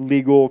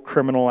legal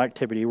criminal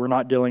activity. We're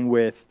not dealing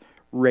with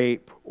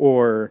rape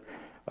or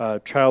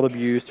child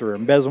abuse or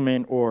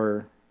embezzlement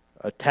or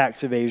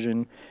tax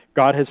evasion.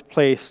 God has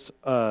placed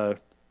a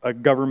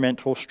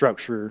governmental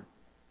structure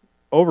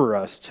over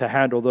us to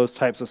handle those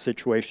types of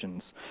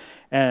situations.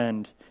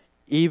 And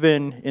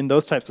even in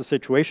those types of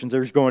situations,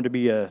 there's going to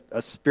be a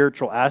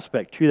spiritual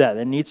aspect to that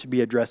needs to be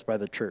addressed by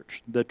the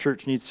church. The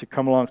church needs to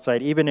come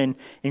alongside, even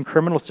in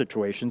criminal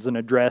situations, and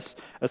address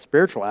a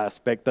spiritual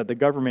aspect that the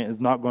government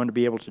is not going to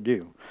be able to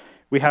do.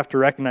 We have to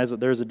recognize that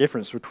there's a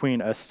difference between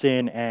a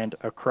sin and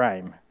a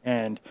crime.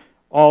 And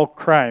all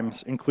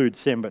crimes include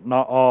sin, but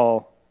not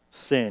all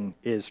sin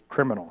is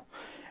criminal.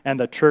 And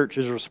the church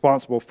is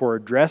responsible for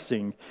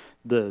addressing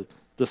the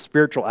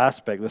spiritual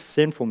aspect, the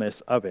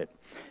sinfulness of it.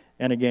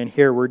 And again,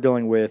 here we're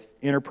dealing with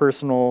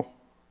interpersonal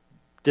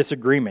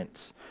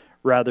disagreements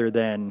rather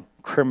than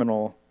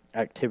criminal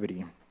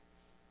activity.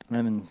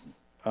 And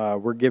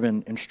we're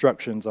given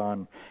instructions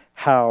on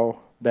how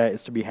that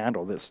is to be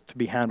handled. It's to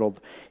be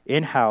handled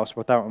in-house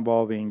without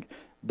involving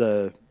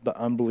the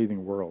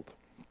unbelieving world.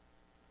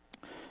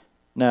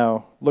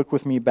 Now, look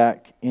with me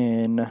back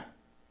in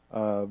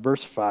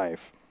verse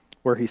 5,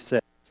 where he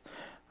says,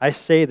 "I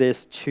say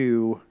this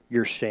to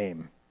your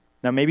shame."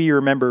 Now, maybe you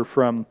remember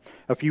from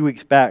a few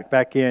weeks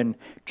back in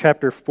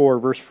chapter 4,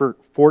 verse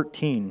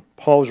 14,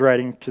 Paul's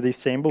writing to these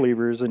same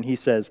believers, and he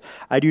says,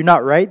 "I do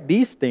not write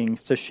these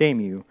things to shame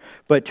you,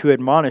 but to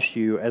admonish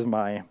you as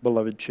my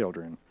beloved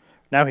children.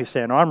 Now he's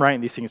saying, oh, I'm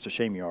writing these things to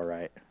shame you, all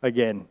right.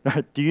 Again,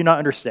 do you not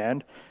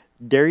understand?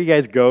 Dare you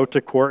guys go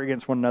to court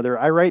against one another?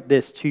 I write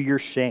this to your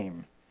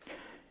shame.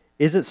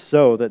 Is it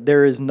so that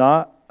there is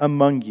not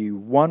among you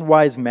one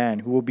wise man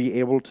who will be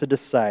able to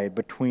decide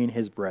between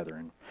his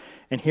brethren?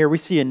 And here we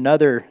see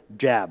another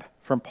jab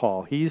from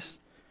Paul. He's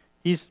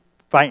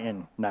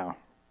fighting now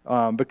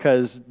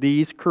because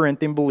these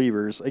Corinthian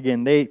believers,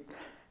 again, they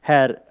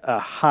had a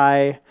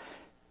high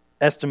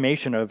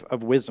estimation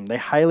of wisdom. They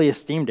highly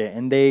esteemed it,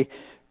 and they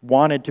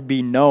wanted to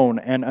be known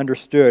and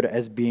understood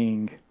as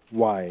being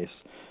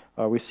wise.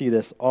 We see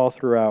this all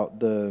throughout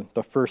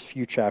the first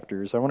few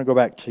chapters. I want to go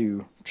back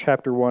to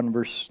chapter 1,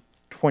 verse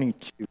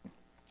 22,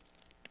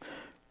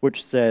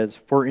 which says,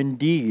 "For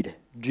indeed,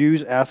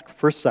 Jews ask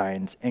for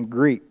signs, and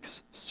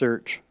Greeks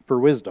search for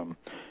wisdom."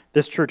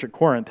 This church at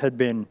Corinth had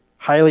been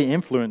highly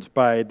influenced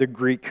by the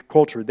Greek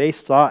culture. They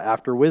sought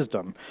after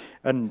wisdom.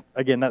 And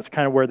again, that's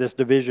kind of where this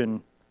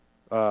division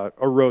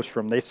arose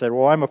from. They said,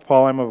 well, I'm of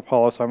Paul, I'm of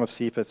Apollos, I'm of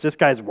Cephas. This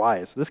guy's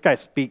wise. This guy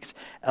speaks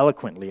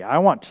eloquently. I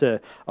want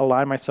to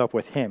align myself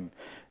with him.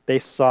 They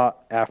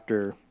sought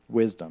after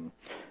wisdom.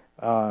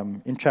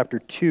 In chapter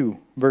 2,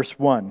 verse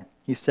 1,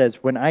 he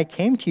says, "When I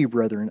came to you,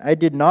 brethren, I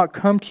did not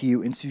come to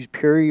you in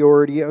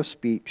superiority of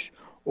speech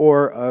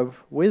or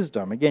of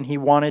wisdom." Again, he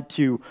wanted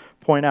to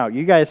point out,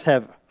 you guys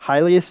have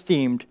highly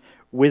esteemed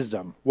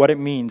wisdom, what it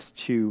means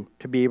to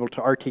be able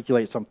to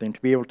articulate something,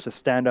 to be able to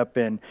stand up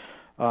and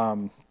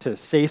to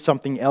say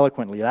something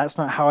eloquently. That's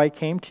not how I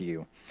came to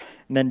you.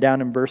 And then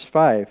down in verse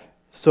 5,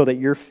 "So that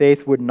your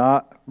faith would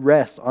not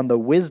rest on the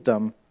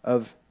wisdom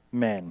of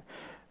men."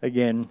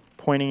 Again,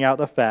 pointing out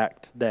the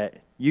fact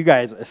that you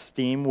guys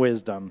esteem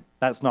wisdom.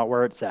 That's not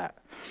where it's at.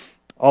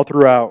 All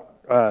throughout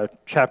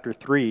chapter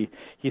 3,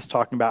 he's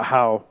talking about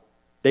how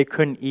they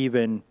couldn't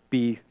even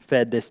be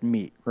fed this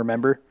meat.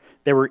 Remember?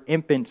 They were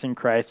infants in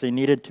Christ. They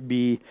needed to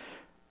be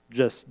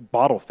just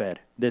bottle fed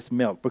this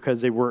milk because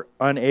they were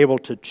unable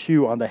to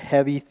chew on the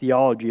heavy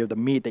theology of the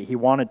meat that he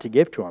wanted to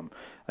give to them.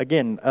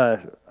 Again,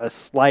 a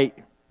slight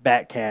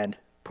backhand,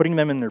 putting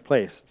them in their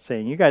place,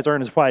 saying, you guys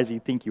aren't as wise as you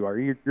think you are.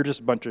 You're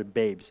just a bunch of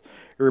babes.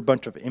 You're a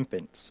bunch of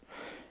infants.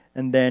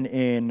 And then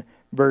in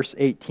verse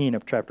 18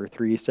 of chapter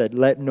 3, he said,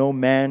 "Let no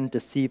man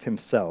deceive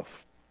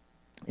himself.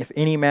 If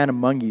any man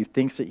among you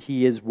thinks that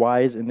he is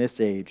wise in this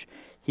age,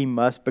 he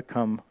must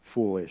become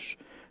foolish,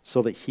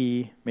 so that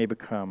he may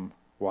become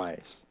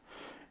wise."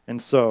 And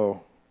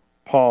so,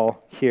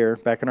 Paul here,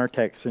 back in our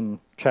text in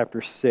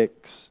chapter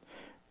 6,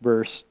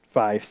 verse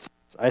 5, says,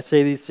 "I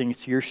say these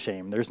things to your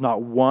shame. There's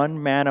not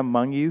one man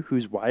among you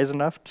who's wise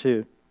enough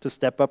to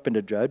step up and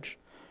to judge."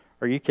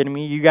 Are you kidding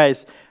me? You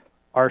guys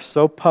are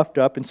so puffed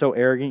up and so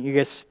arrogant. You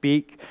guys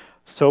speak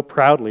so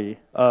proudly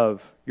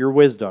of your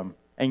wisdom,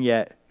 and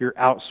yet you're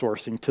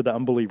outsourcing to the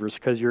unbelievers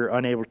because you're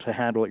unable to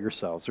handle it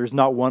yourselves. There's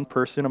not one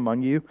person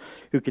among you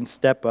who can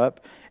step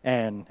up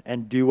and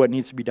do what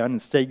needs to be done.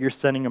 Instead, you're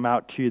sending them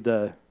out to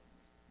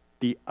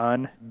the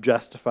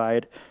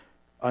unjustified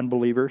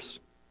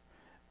unbelievers.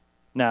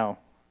 Now,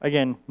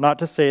 again, not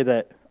to say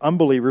that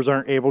unbelievers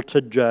aren't able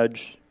to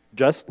judge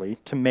justly,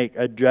 to make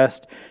a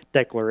just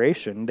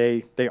declaration.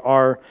 They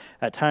are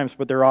at times,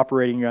 but they're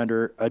operating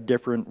under a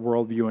different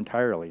worldview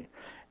entirely.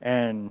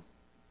 And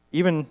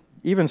even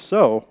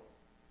so,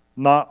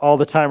 not all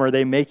the time are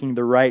they making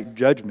the right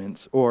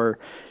judgments or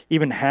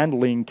even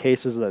handling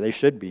cases that they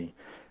should be.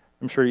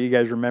 I'm sure you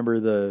guys remember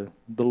the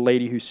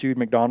lady who sued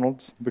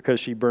McDonald's because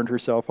she burned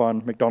herself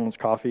on McDonald's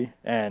coffee,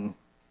 and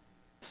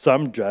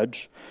some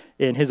judge,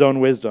 in his own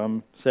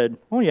wisdom, said,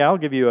 "Oh yeah, I'll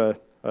give you a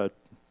 $1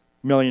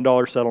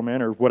 million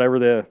settlement," or whatever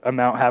the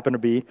amount happened to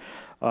be.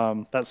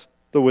 That's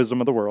the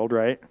wisdom of the world,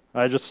 right?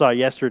 I just saw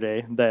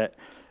yesterday that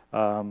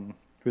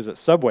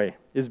Subway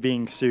is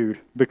being sued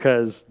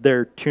because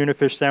their tuna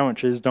fish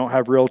sandwiches don't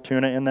have real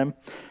tuna in them.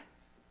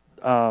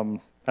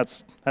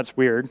 That's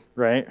weird,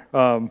 right?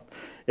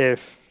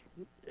 If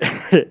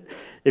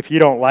you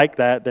don't like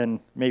that, then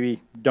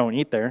maybe don't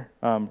eat there.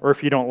 Or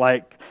if you don't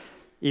like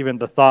even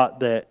the thought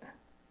that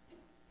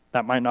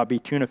might not be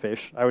tuna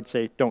fish, I would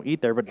say don't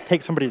eat there. But to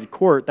take somebody to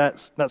court,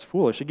 that's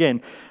foolish.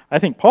 Again, I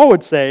think Paul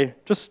would say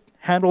just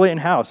handle it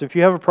in-house. If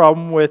you have a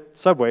problem with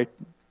Subway,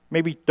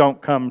 maybe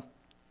don't come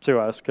to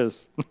us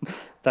because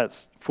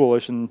that's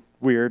foolish and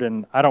weird,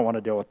 and I don't want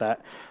to deal with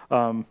that.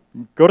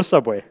 Go to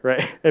Subway,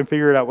 right, and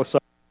figure it out with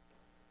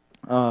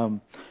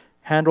Subway.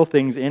 Handle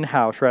things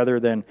in-house rather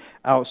than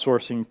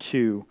outsourcing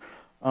to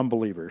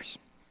unbelievers.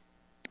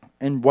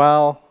 And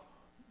while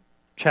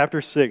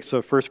chapter 6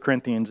 of 1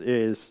 Corinthians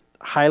is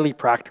highly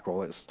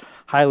practical, it's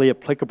highly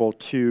applicable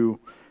to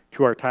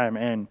our time,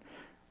 and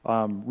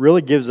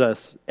really gives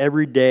us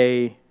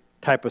everyday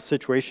type of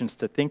situations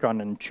to think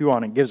on and chew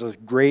on, and gives us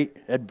great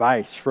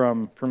advice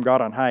from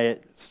God on high,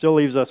 it still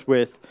leaves us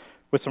with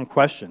some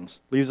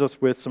questions, leaves us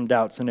with some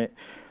doubts, and it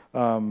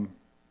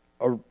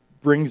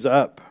brings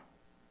up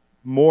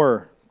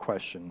more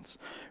questions.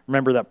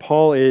 Remember that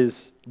Paul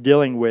is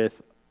dealing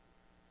with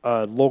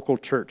a local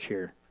church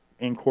here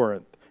in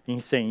Corinth, and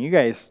he's saying, you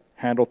guys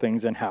handle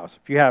things in-house.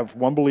 If you have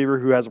one believer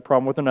who has a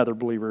problem with another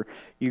believer,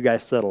 you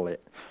guys settle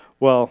it.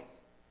 Well,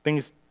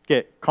 things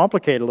get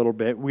complicated a little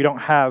bit. We don't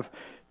have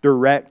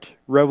direct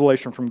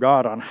revelation from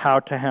God on how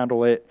to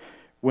handle it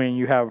when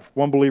you have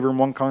one believer in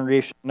one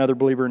congregation, another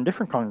believer in a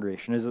different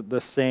congregation. Is it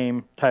the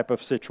same type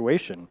of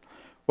situation?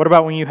 What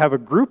about when you have a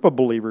group of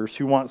believers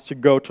who wants to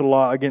go to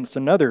law against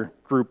another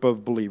group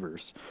of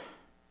believers?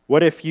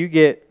 What if you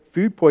get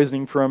food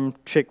poisoning from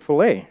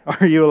Chick-fil-A?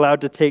 Are you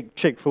allowed to take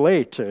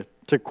Chick-fil-A to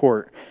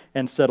court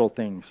and settle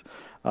things?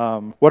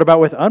 What about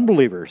with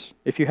unbelievers?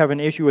 If you have an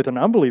issue with an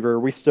unbeliever,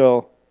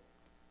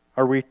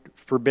 are we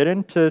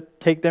forbidden to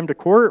take them to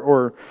court,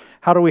 or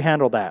how do we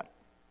handle that?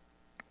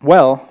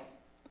 Well,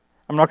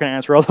 I'm not going to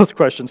answer all those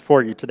questions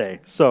for you today.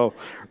 So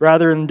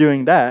rather than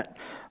doing that,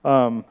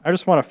 I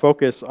just want to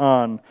focus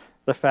on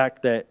the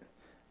fact that,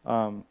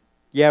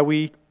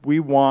 we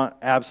want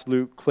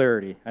absolute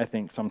clarity, I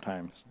think,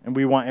 sometimes. And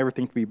we want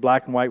everything to be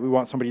black and white. We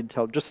want somebody to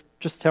tell, just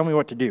tell me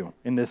what to do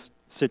in this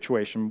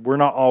situation. We're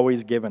not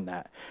always given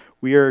that.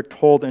 We are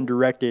told and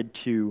directed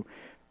to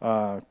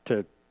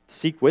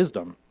seek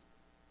wisdom.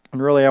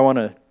 And really, I want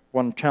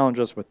to challenge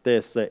us with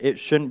this, that it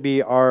shouldn't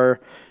be our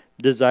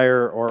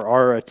desire or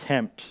our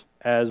attempt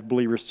as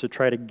believers to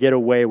try to get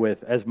away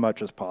with as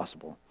much as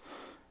possible.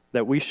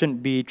 That we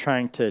shouldn't be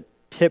trying to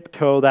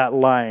tiptoe that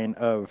line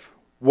of,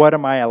 what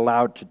am I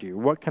allowed to do?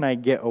 What can I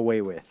get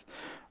away with?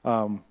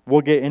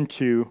 We'll get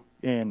into,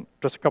 in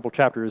just a couple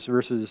chapters,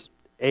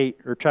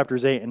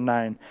 chapters 8 and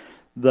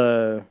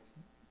 9,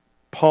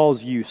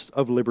 Paul's use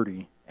of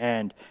liberty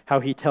and how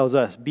he tells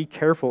us, be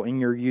careful in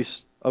your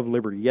use of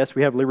liberty. Yes,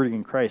 we have liberty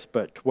in Christ,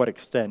 but to what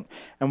extent?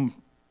 And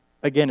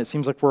again, it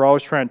seems like we're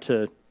always trying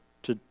to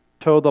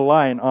toe the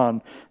line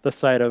on the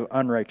side of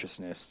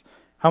unrighteousness.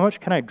 How much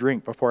can I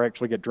drink before I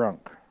actually get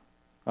drunk?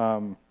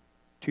 2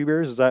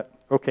 beers, is that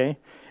okay?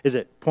 Is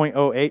it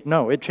 0.08?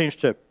 No, it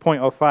changed to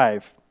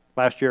 0.05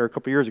 last year, a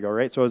couple years ago,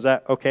 right? So is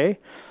that okay?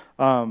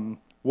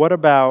 What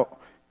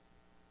about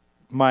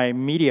my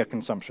media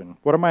consumption?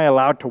 What am I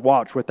allowed to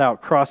watch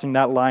without crossing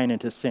that line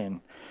into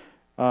sin?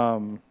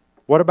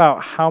 What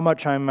about how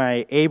much am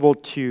I able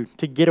to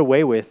get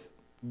away with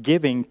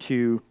giving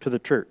to the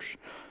church?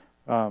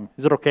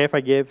 Is it okay if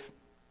I give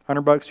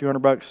 $100,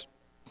 $200,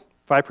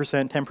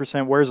 5%,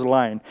 10%? Where's the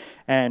line?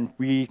 And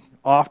we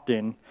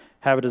often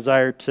have a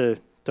desire to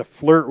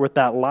flirt with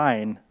that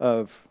line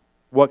of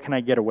what can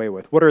I get away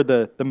with? What are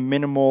the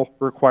minimal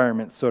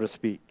requirements, so to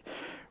speak?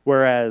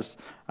 Whereas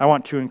I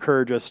want to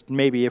encourage us,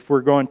 maybe if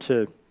we're going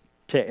to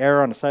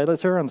err on the side,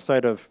 let's err on the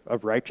side of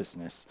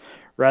righteousness,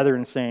 rather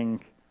than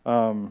saying,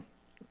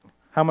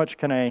 how much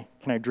can I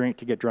drink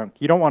to get drunk?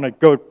 You don't want to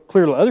go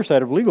clear to the other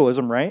side of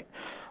legalism, right?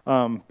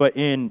 But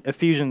in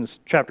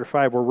Ephesians chapter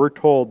 5, where we're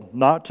told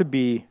not to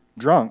be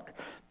drunk,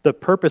 the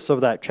purpose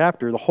of that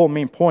chapter, the whole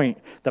main point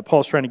that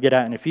Paul's trying to get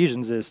at in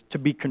Ephesians is to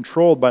be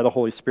controlled by the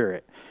Holy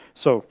Spirit.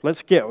 So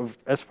let's get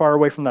as far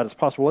away from that as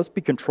possible. Let's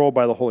be controlled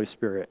by the Holy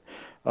Spirit.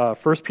 1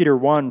 Peter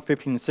 1,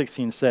 15 and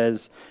 16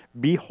 says,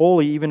 be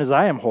holy even as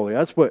I am holy.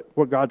 That's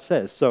what God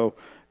says. So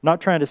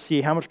not trying to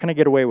see how much can I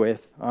get away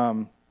with.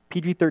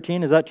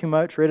 PG-13, is that too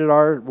much? Rated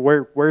R,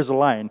 where's the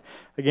line?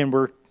 Again,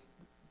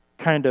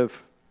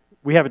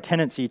 we have a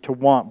tendency to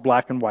want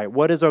black and white.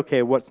 What is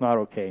okay, what's not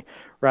okay,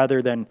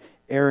 rather than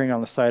erring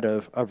on the side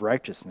of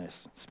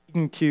righteousness.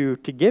 Speaking to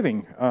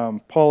giving,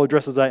 Paul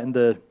addresses that in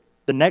the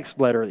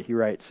next letter that he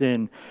writes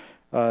in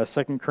 2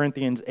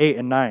 Corinthians 8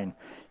 and 9.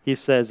 He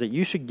says that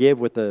you should give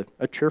with a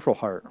cheerful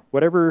heart.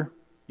 Whatever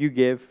you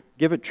give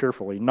it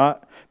cheerfully,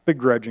 not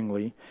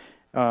begrudgingly.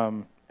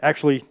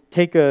 Actually,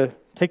 take a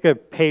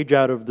page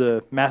out of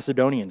the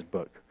Macedonians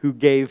book, who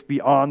gave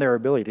beyond their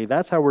ability.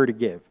 That's how we're to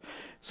give.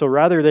 So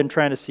rather than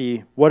trying to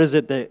see what is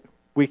it that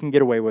we can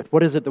get away with,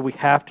 what is it that we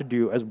have to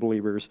do as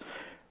believers,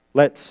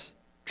 let's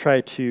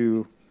try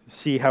to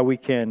see how we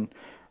can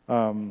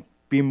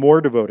be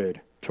more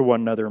devoted to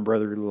one another in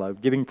brotherly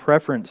love, giving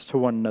preference to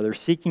one another,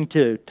 seeking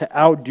to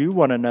outdo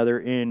one another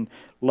in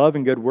love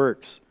and good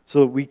works, so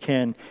that we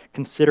can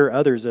consider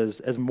others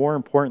as more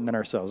important than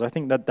ourselves. I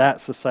think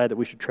that's the side that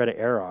we should try to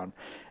err on.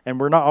 And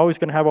we're not always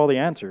going to have all the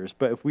answers,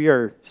 but if we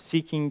are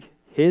seeking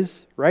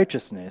His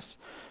righteousness,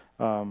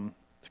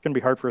 it's going to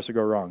be hard for us to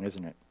go wrong,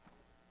 isn't it?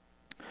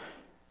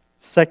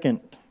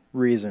 Second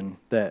reason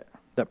that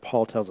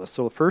Paul tells us.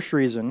 So the first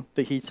reason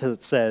that he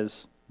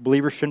says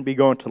believers shouldn't be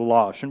going to the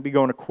law, shouldn't be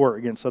going to court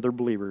against other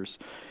believers,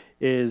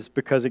 is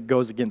because it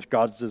goes against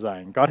God's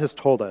design. God has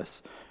told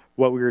us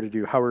what we were to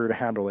do, how we were to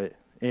handle it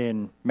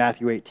in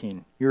Matthew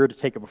 18. You were to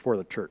take it before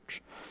the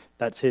church.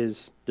 That's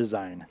His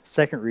design.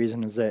 Second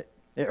reason is that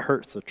it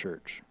hurts the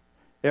church.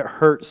 It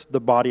hurts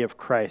the body of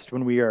Christ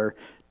when we are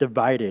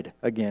divided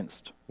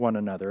against one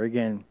another.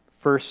 Again,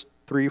 first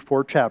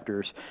 3-4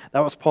 chapters, that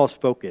was Paul's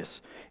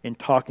focus in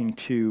talking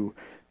to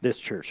this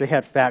church. They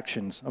had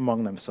factions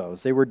among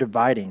themselves. They were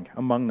dividing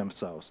among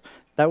themselves.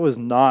 That was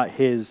not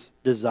his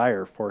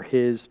desire for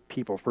his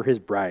people, for his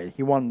bride.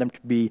 He wanted them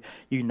to be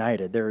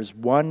united. There is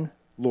one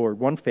Lord,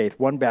 one faith,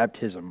 one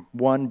baptism,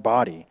 one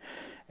body,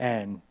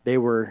 and they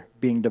were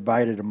being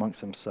divided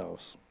amongst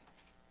themselves.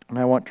 And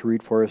I want to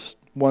read for us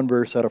one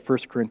verse out of 1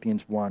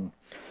 Corinthians 1,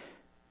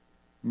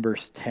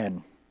 verse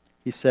 10.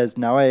 He says,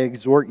 "Now I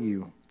exhort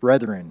you,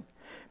 brethren,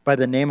 by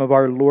the name of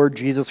our Lord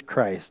Jesus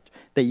Christ,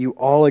 that you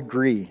all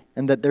agree,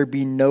 and that there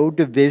be no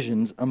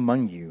divisions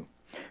among you,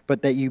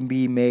 but that you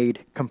be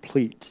made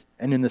complete,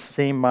 and in the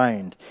same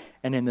mind,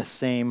 and in the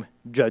same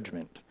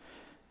judgment."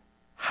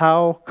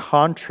 How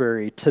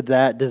contrary to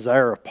that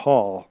desire of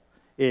Paul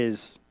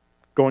is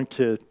going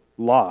to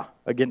law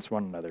against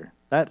one another?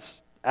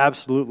 That's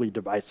absolutely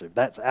divisive.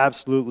 That's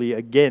absolutely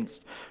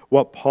against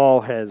what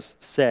Paul has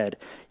said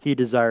he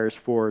desires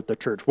for the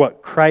church.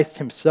 What Christ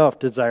himself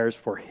desires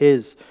for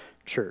his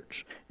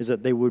church is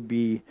that they would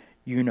be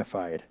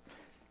unified.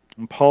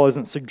 And Paul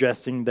isn't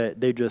suggesting that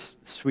they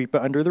just sweep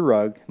it under the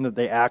rug and that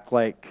they act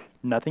like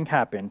nothing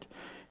happened,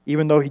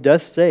 even though he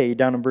does say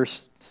down in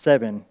verse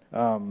 7,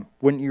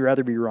 wouldn't you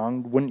rather be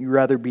wronged? Wouldn't you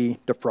rather be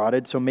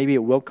defrauded? So maybe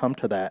it will come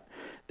to that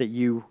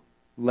you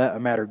let a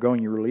matter go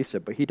and you release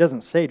it. But he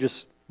doesn't say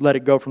just let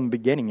it go from the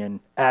beginning and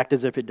act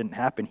as if it didn't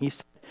happen. He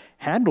said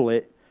handle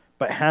it,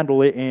 but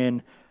handle it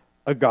in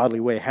a godly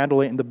way.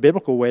 Handle it in the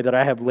biblical way that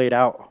I have laid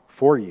out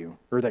for you,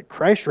 or that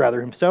Christ rather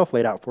himself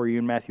laid out for you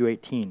in Matthew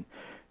 18.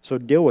 So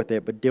deal with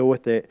it, but deal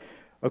with it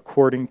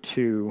according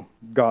to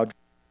God.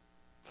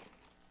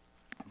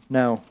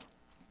 Now,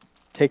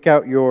 take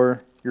out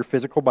your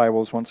physical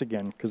Bibles once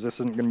again, because this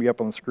isn't going to be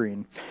up on the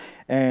screen,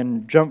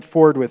 and jump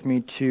forward with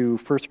me to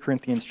 1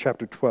 Corinthians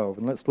chapter 12,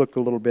 and let's look a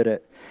little bit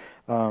at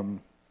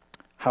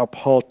how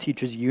Paul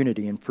teaches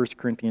unity in 1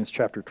 Corinthians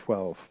chapter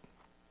 12.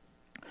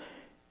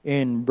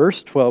 In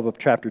verse 12 of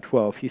chapter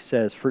 12, he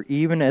says, "For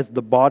even as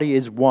the body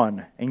is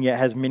one, and yet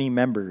has many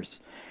members,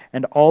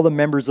 and all the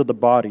members of the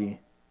body,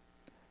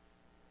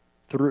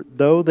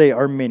 though they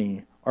are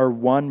many, are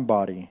one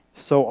body,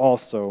 so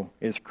also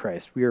is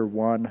Christ." We are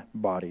one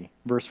body.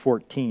 Verse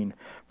 14,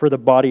 "For the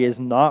body is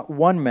not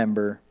one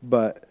member,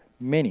 but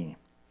many."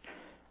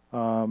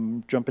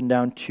 Jumping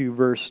down to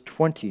verse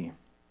 20,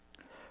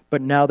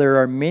 "But now there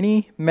are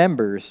many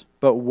members,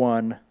 but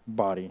one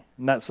body."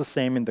 And that's the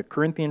same in the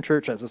Corinthian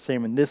church. That's the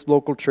same in this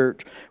local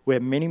church. We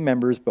have many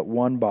members, but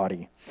one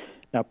body.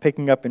 Now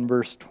picking up in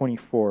verse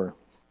 24,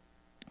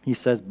 he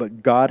says,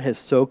 "But God has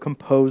so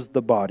composed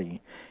the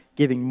body,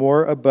 giving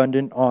more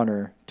abundant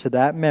honor to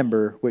that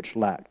member which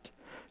lacked,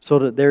 so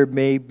that there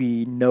may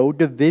be no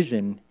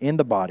division in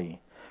the body,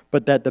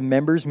 but that the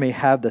members may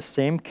have the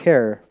same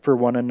care for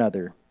one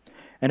another.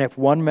 And if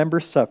one member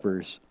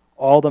suffers,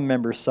 all the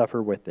members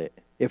suffer with it.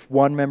 If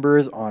one member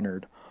is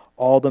honored,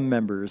 all the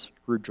members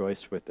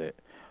rejoice with it."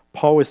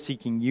 Paul was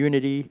seeking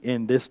unity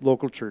in this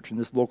local church, in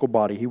this local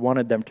body. He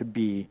wanted them to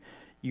be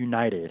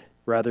united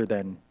rather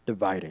than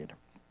divided.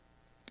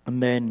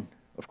 And then,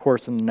 of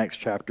course, in the next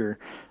chapter,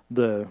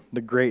 the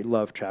great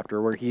love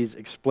chapter, where he's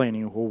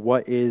explaining, well,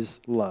 what is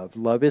love?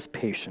 Love is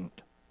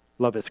patient.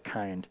 Love is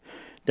kind.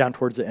 Down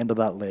towards the end of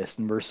that list,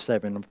 in verse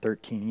 7 of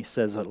 13, he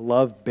says that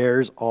love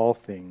bears all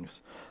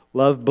things.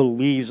 Love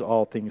believes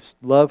all things.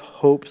 Love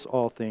hopes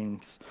all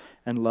things.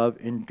 And love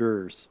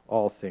endures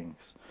all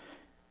things.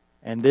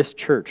 And this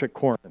church at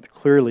Corinth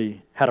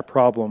clearly had a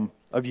problem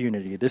of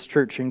unity. This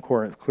church in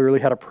Corinth clearly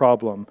had a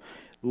problem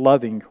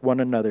loving one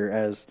another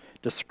as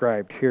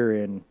described here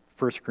in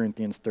 1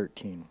 Corinthians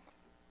 13.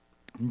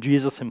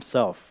 Jesus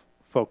himself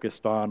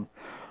focused on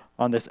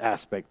this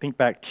aspect. Think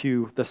back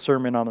to the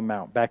Sermon on the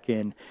Mount back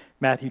in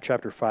Matthew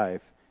chapter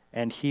 5.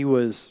 And he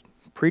was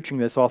preaching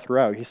this all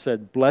throughout. He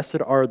said,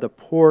 "Blessed are the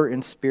poor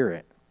in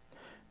spirit.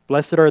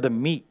 Blessed are the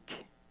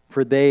meek,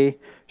 for they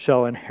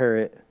shall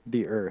inherit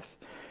the earth.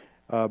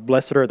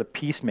 Blessed are the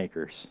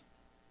peacemakers."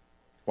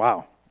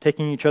 Wow.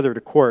 Taking each other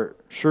to court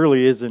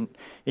surely isn't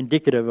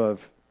indicative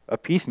of a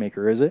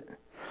peacemaker, is it?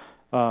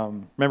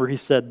 Remember, he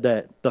said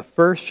that the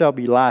first shall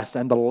be last,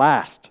 and the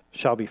last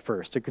shall be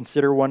first. To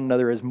consider one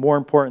another as more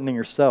important than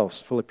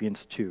yourselves,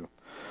 Philippians 2.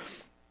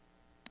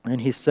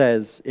 And he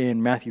says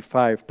in Matthew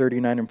 5,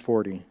 39 and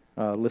 40,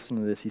 listen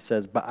to this, he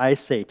says, "But I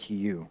say to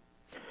you,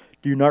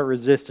 do not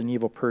resist an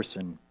evil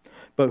person,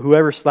 but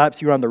whoever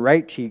slaps you on the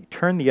right cheek,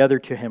 turn the other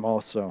to him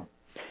also.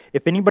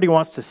 If anybody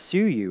wants to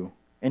sue you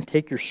and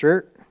take your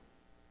shirt,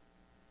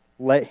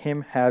 let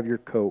him have your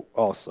coat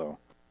also."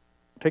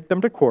 Take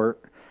them to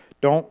court.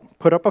 Don't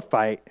put up a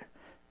fight.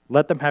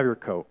 Let them have your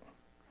coat.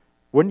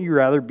 Wouldn't you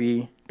rather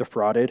be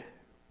defrauded?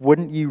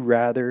 Wouldn't you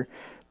rather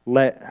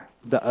let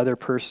the other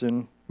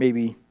person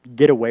maybe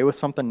get away with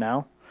something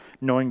now,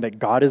 knowing that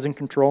God is in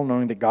control,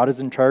 knowing that God is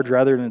in charge,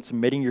 rather than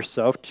submitting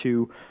yourself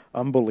to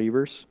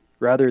unbelievers,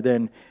 rather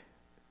than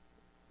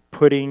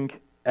putting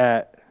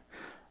the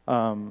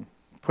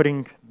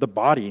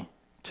body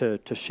to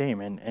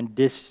shame and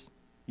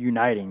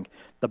disuniting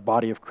the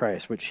body of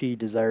Christ, which he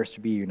desires to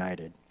be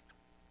united?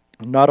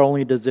 Not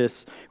only does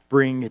this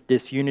bring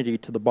disunity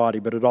to the body,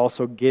 but it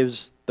also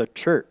gives the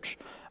church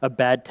a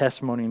bad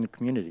testimony in the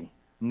community.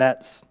 And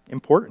that's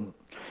important.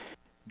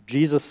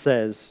 Jesus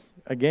says,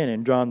 again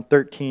in John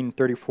 13,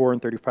 34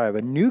 and 35,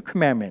 "A new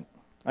commandment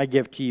I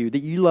give to you, that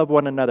you love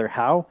one another."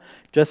 How?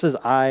 "Just as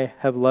I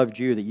have loved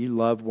you, that you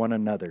love one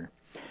another."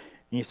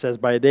 And he says,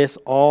 "By this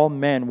all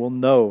men will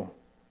know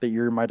that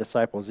you're my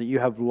disciples, that you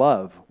have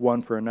love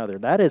one for another."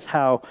 That is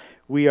how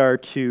we are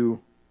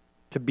to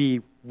to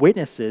be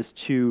witnesses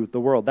to the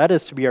world. That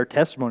is to be our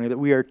testimony, that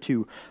we are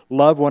to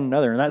love one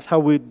another. And that's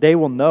how they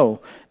will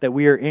know that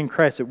we are in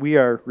Christ, that we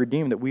are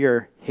redeemed, that we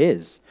are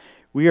His.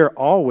 We are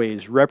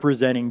always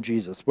representing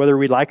Jesus, whether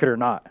we like it or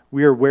not.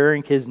 We are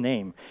wearing His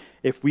name.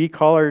 If we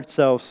call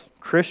ourselves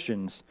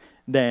Christians,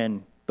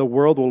 then the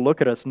world will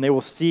look at us and they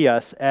will see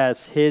us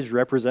as His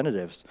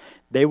representatives.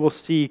 They will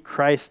see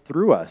Christ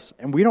through us.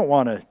 And we don't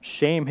want to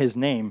shame His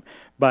name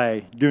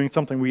by doing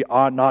something we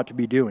ought not to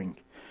be doing.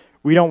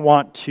 We don't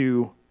want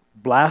to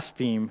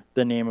blaspheme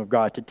the name of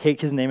God, to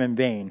take His name in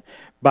vain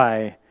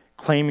by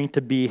claiming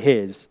to be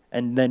His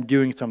and then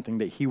doing something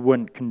that He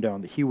wouldn't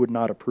condone, that He would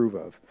not approve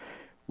of.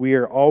 We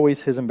are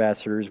always His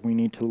ambassadors. We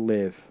need to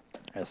live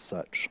as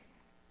such.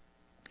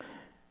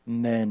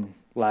 And then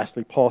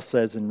lastly, Paul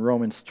says in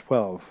Romans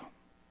 12,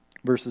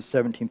 verses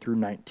 17 through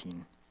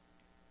 19,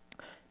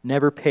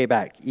 never pay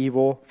back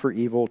evil for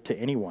evil to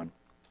anyone.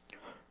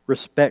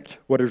 Respect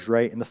what is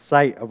right in the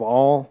sight of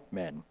all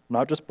men,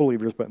 not just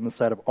believers, but in the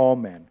sight of all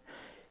men.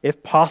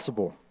 If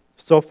possible,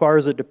 so far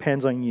as it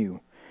depends on you,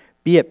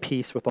 be at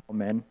peace with all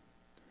men.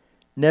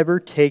 Never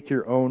take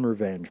your own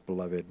revenge,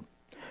 beloved,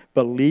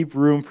 but leave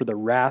room for the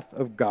wrath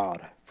of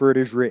God. For it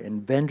is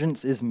written,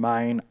 vengeance is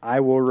mine,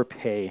 I will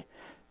repay,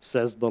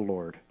 says the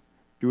Lord.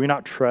 Do we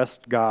not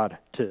trust God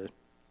to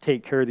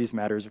take care of these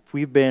matters? If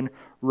we've been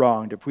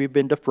wronged, if we've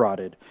been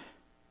defrauded,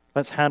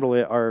 let's handle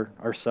it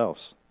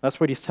ourselves. That's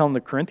what he's telling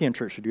the Corinthian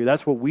church to do.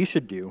 That's what we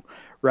should do,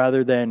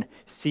 rather than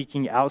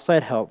seeking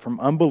outside help from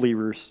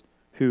unbelievers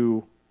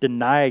who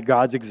deny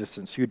God's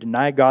existence, who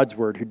deny God's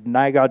word, who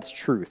deny God's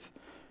truth.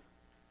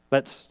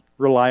 Let's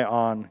rely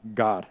on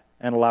God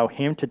and allow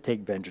Him to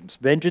take vengeance.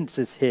 Vengeance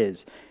is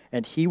His,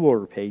 and He will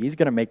repay. He's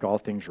going to make all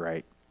things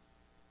right.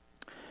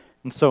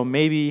 And so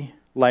maybe,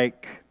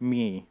 like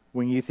me,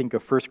 when you think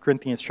of 1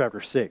 Corinthians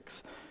chapter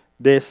 6,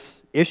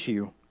 this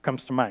issue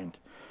comes to mind.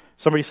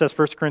 Somebody says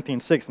 1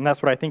 Corinthians 6, and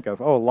that's what I think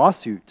of. Oh,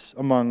 lawsuits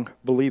among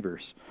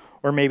believers.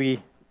 Or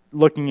maybe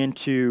looking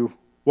into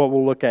what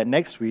we'll look at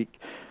next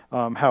week,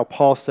 how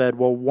Paul said,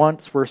 well,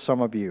 once were some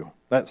of you.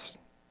 That's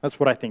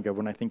what I think of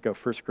when I think of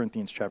 1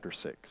 Corinthians chapter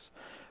 6.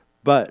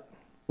 But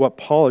what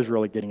Paul is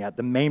really getting at,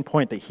 the main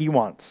point that he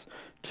wants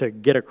to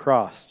get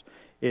across,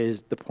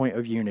 is the point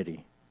of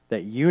unity.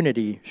 That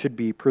unity should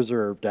be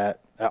preserved at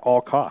all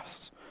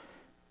costs.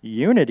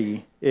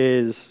 Unity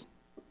is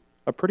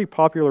a pretty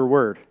popular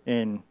word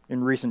in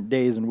recent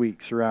days and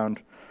weeks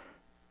around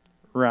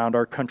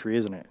our country,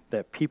 isn't it?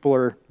 That people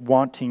are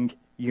wanting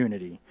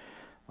unity.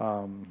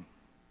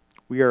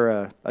 We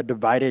are a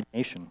divided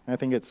nation. I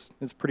think it's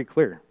pretty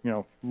clear.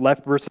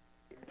 Left versus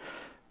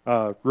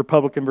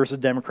Republican versus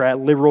Democrat,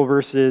 liberal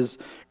versus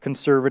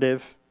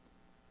conservative,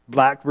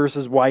 black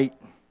versus white,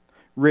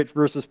 rich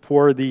versus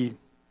poor, the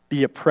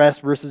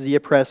oppressed versus the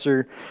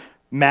oppressor,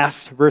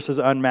 masked versus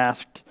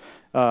unmasked,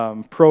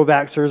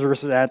 pro-vaxxers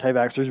versus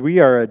anti-vaxxers. We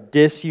are a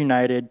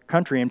disunited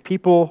country, and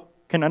people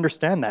can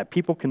understand that.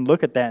 People can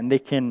look at that, and they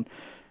can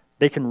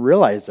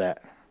realize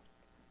that.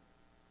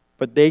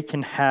 But they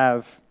can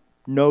have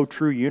no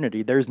true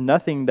unity. There's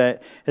nothing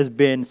that has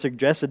been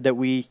suggested that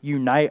we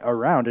unite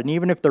around. And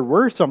even if there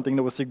were something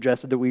that was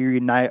suggested that we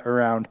unite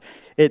around,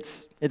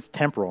 it's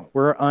temporal.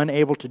 We're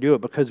unable to do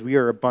it because we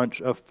are a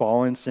bunch of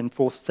fallen,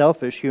 sinful,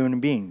 selfish human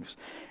beings.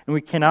 And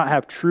we cannot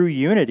have true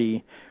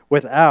unity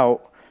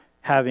without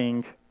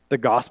having the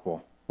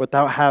gospel,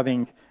 without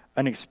having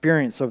an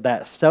experience of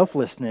that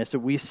selflessness that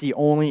we see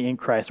only in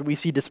Christ, that we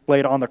see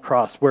displayed on the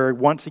cross, where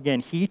once again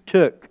He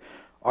took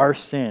our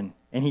sin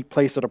and He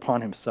placed it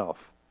upon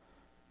Himself.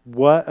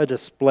 What a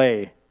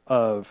display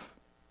of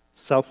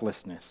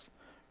selflessness.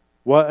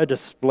 What a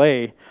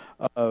display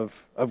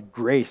of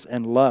grace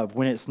and love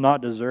when it's not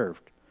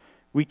deserved.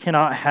 We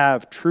cannot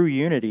have true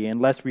unity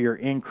unless we are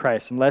in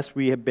Christ, unless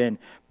we have been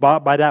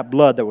bought by that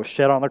blood that was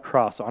shed on the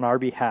cross on our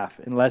behalf,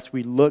 unless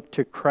we look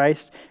to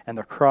Christ and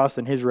the cross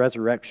and His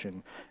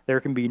resurrection. There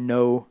can be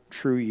no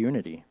true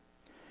unity.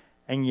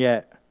 And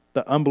yet,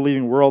 the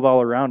unbelieving world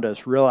all around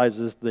us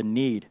realizes the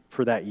need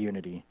for that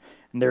unity.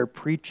 And they're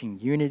preaching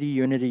unity,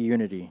 unity,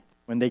 unity,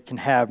 when they can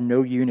have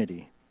no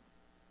unity.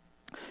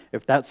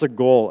 If that's the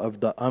goal of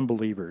the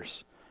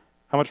unbelievers,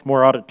 how much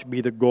more ought it to be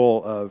the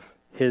goal of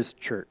His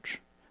church?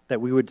 That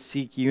we would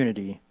seek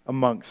unity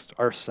amongst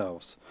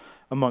ourselves,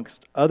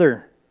 amongst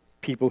other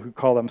people who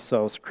call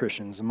themselves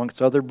Christians, amongst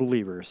other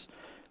believers.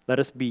 Let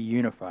us be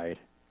unified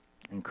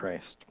in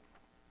Christ.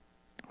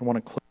 I want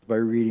to close by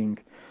reading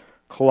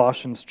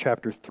Colossians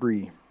chapter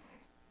 3.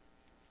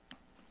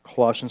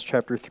 Colossians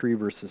chapter 3,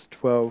 verses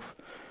 12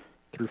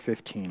 through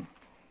 15.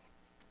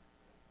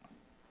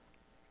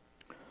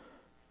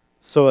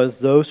 So as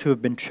those who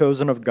have been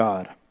chosen of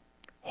God,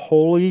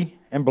 holy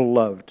and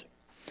beloved,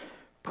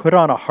 put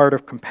on a heart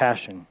of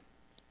compassion,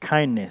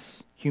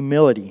 kindness,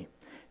 humility,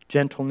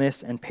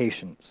 gentleness, and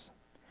patience,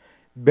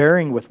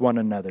 bearing with one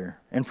another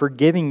and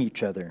forgiving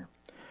each other.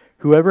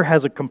 Whoever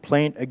has a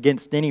complaint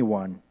against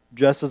anyone,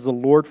 just as the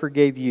Lord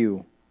forgave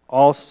you,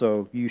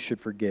 also you should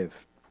forgive.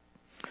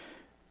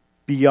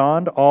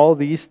 Beyond all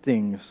these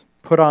things,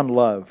 put on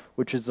love,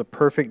 which is a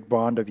perfect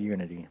bond of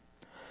unity.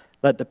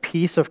 Let the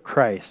peace of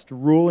Christ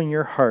rule in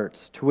your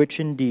hearts, to which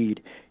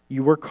indeed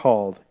you were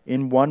called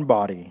in one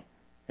body,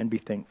 and be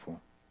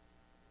thankful.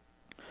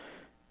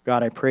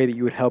 God, I pray that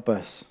you would help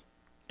us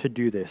to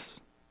do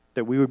this,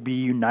 that we would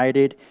be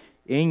united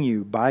in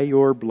you by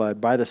your blood,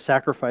 by the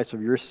sacrifice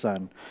of your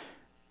Son,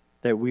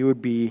 that we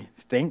would be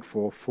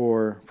thankful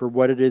for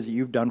what it is that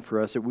you've done for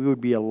us, that we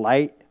would be a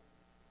light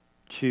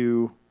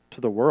to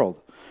the world.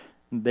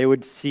 They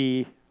would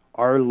see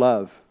our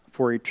love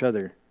for each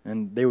other,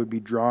 and they would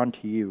be drawn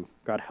to you.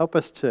 God, help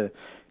us to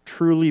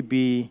truly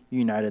be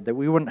united, that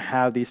we wouldn't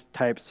have these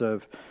types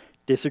of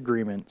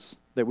disagreements,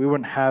 that we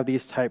wouldn't have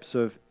these types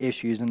of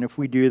issues, and if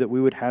we do, that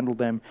we would handle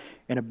them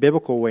in a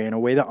biblical way, in a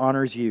way that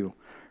honors you,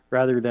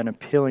 rather than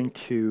appealing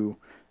to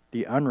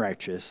the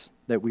unrighteous,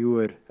 that we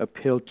would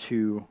appeal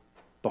to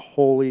the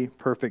holy,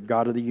 perfect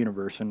God of the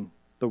universe and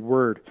the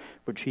Word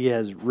which he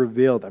has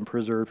revealed and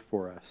preserved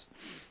for us.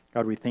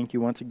 God, we thank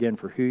you once again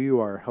for who you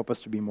are. Help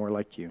us to be more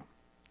like you.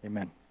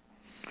 Amen.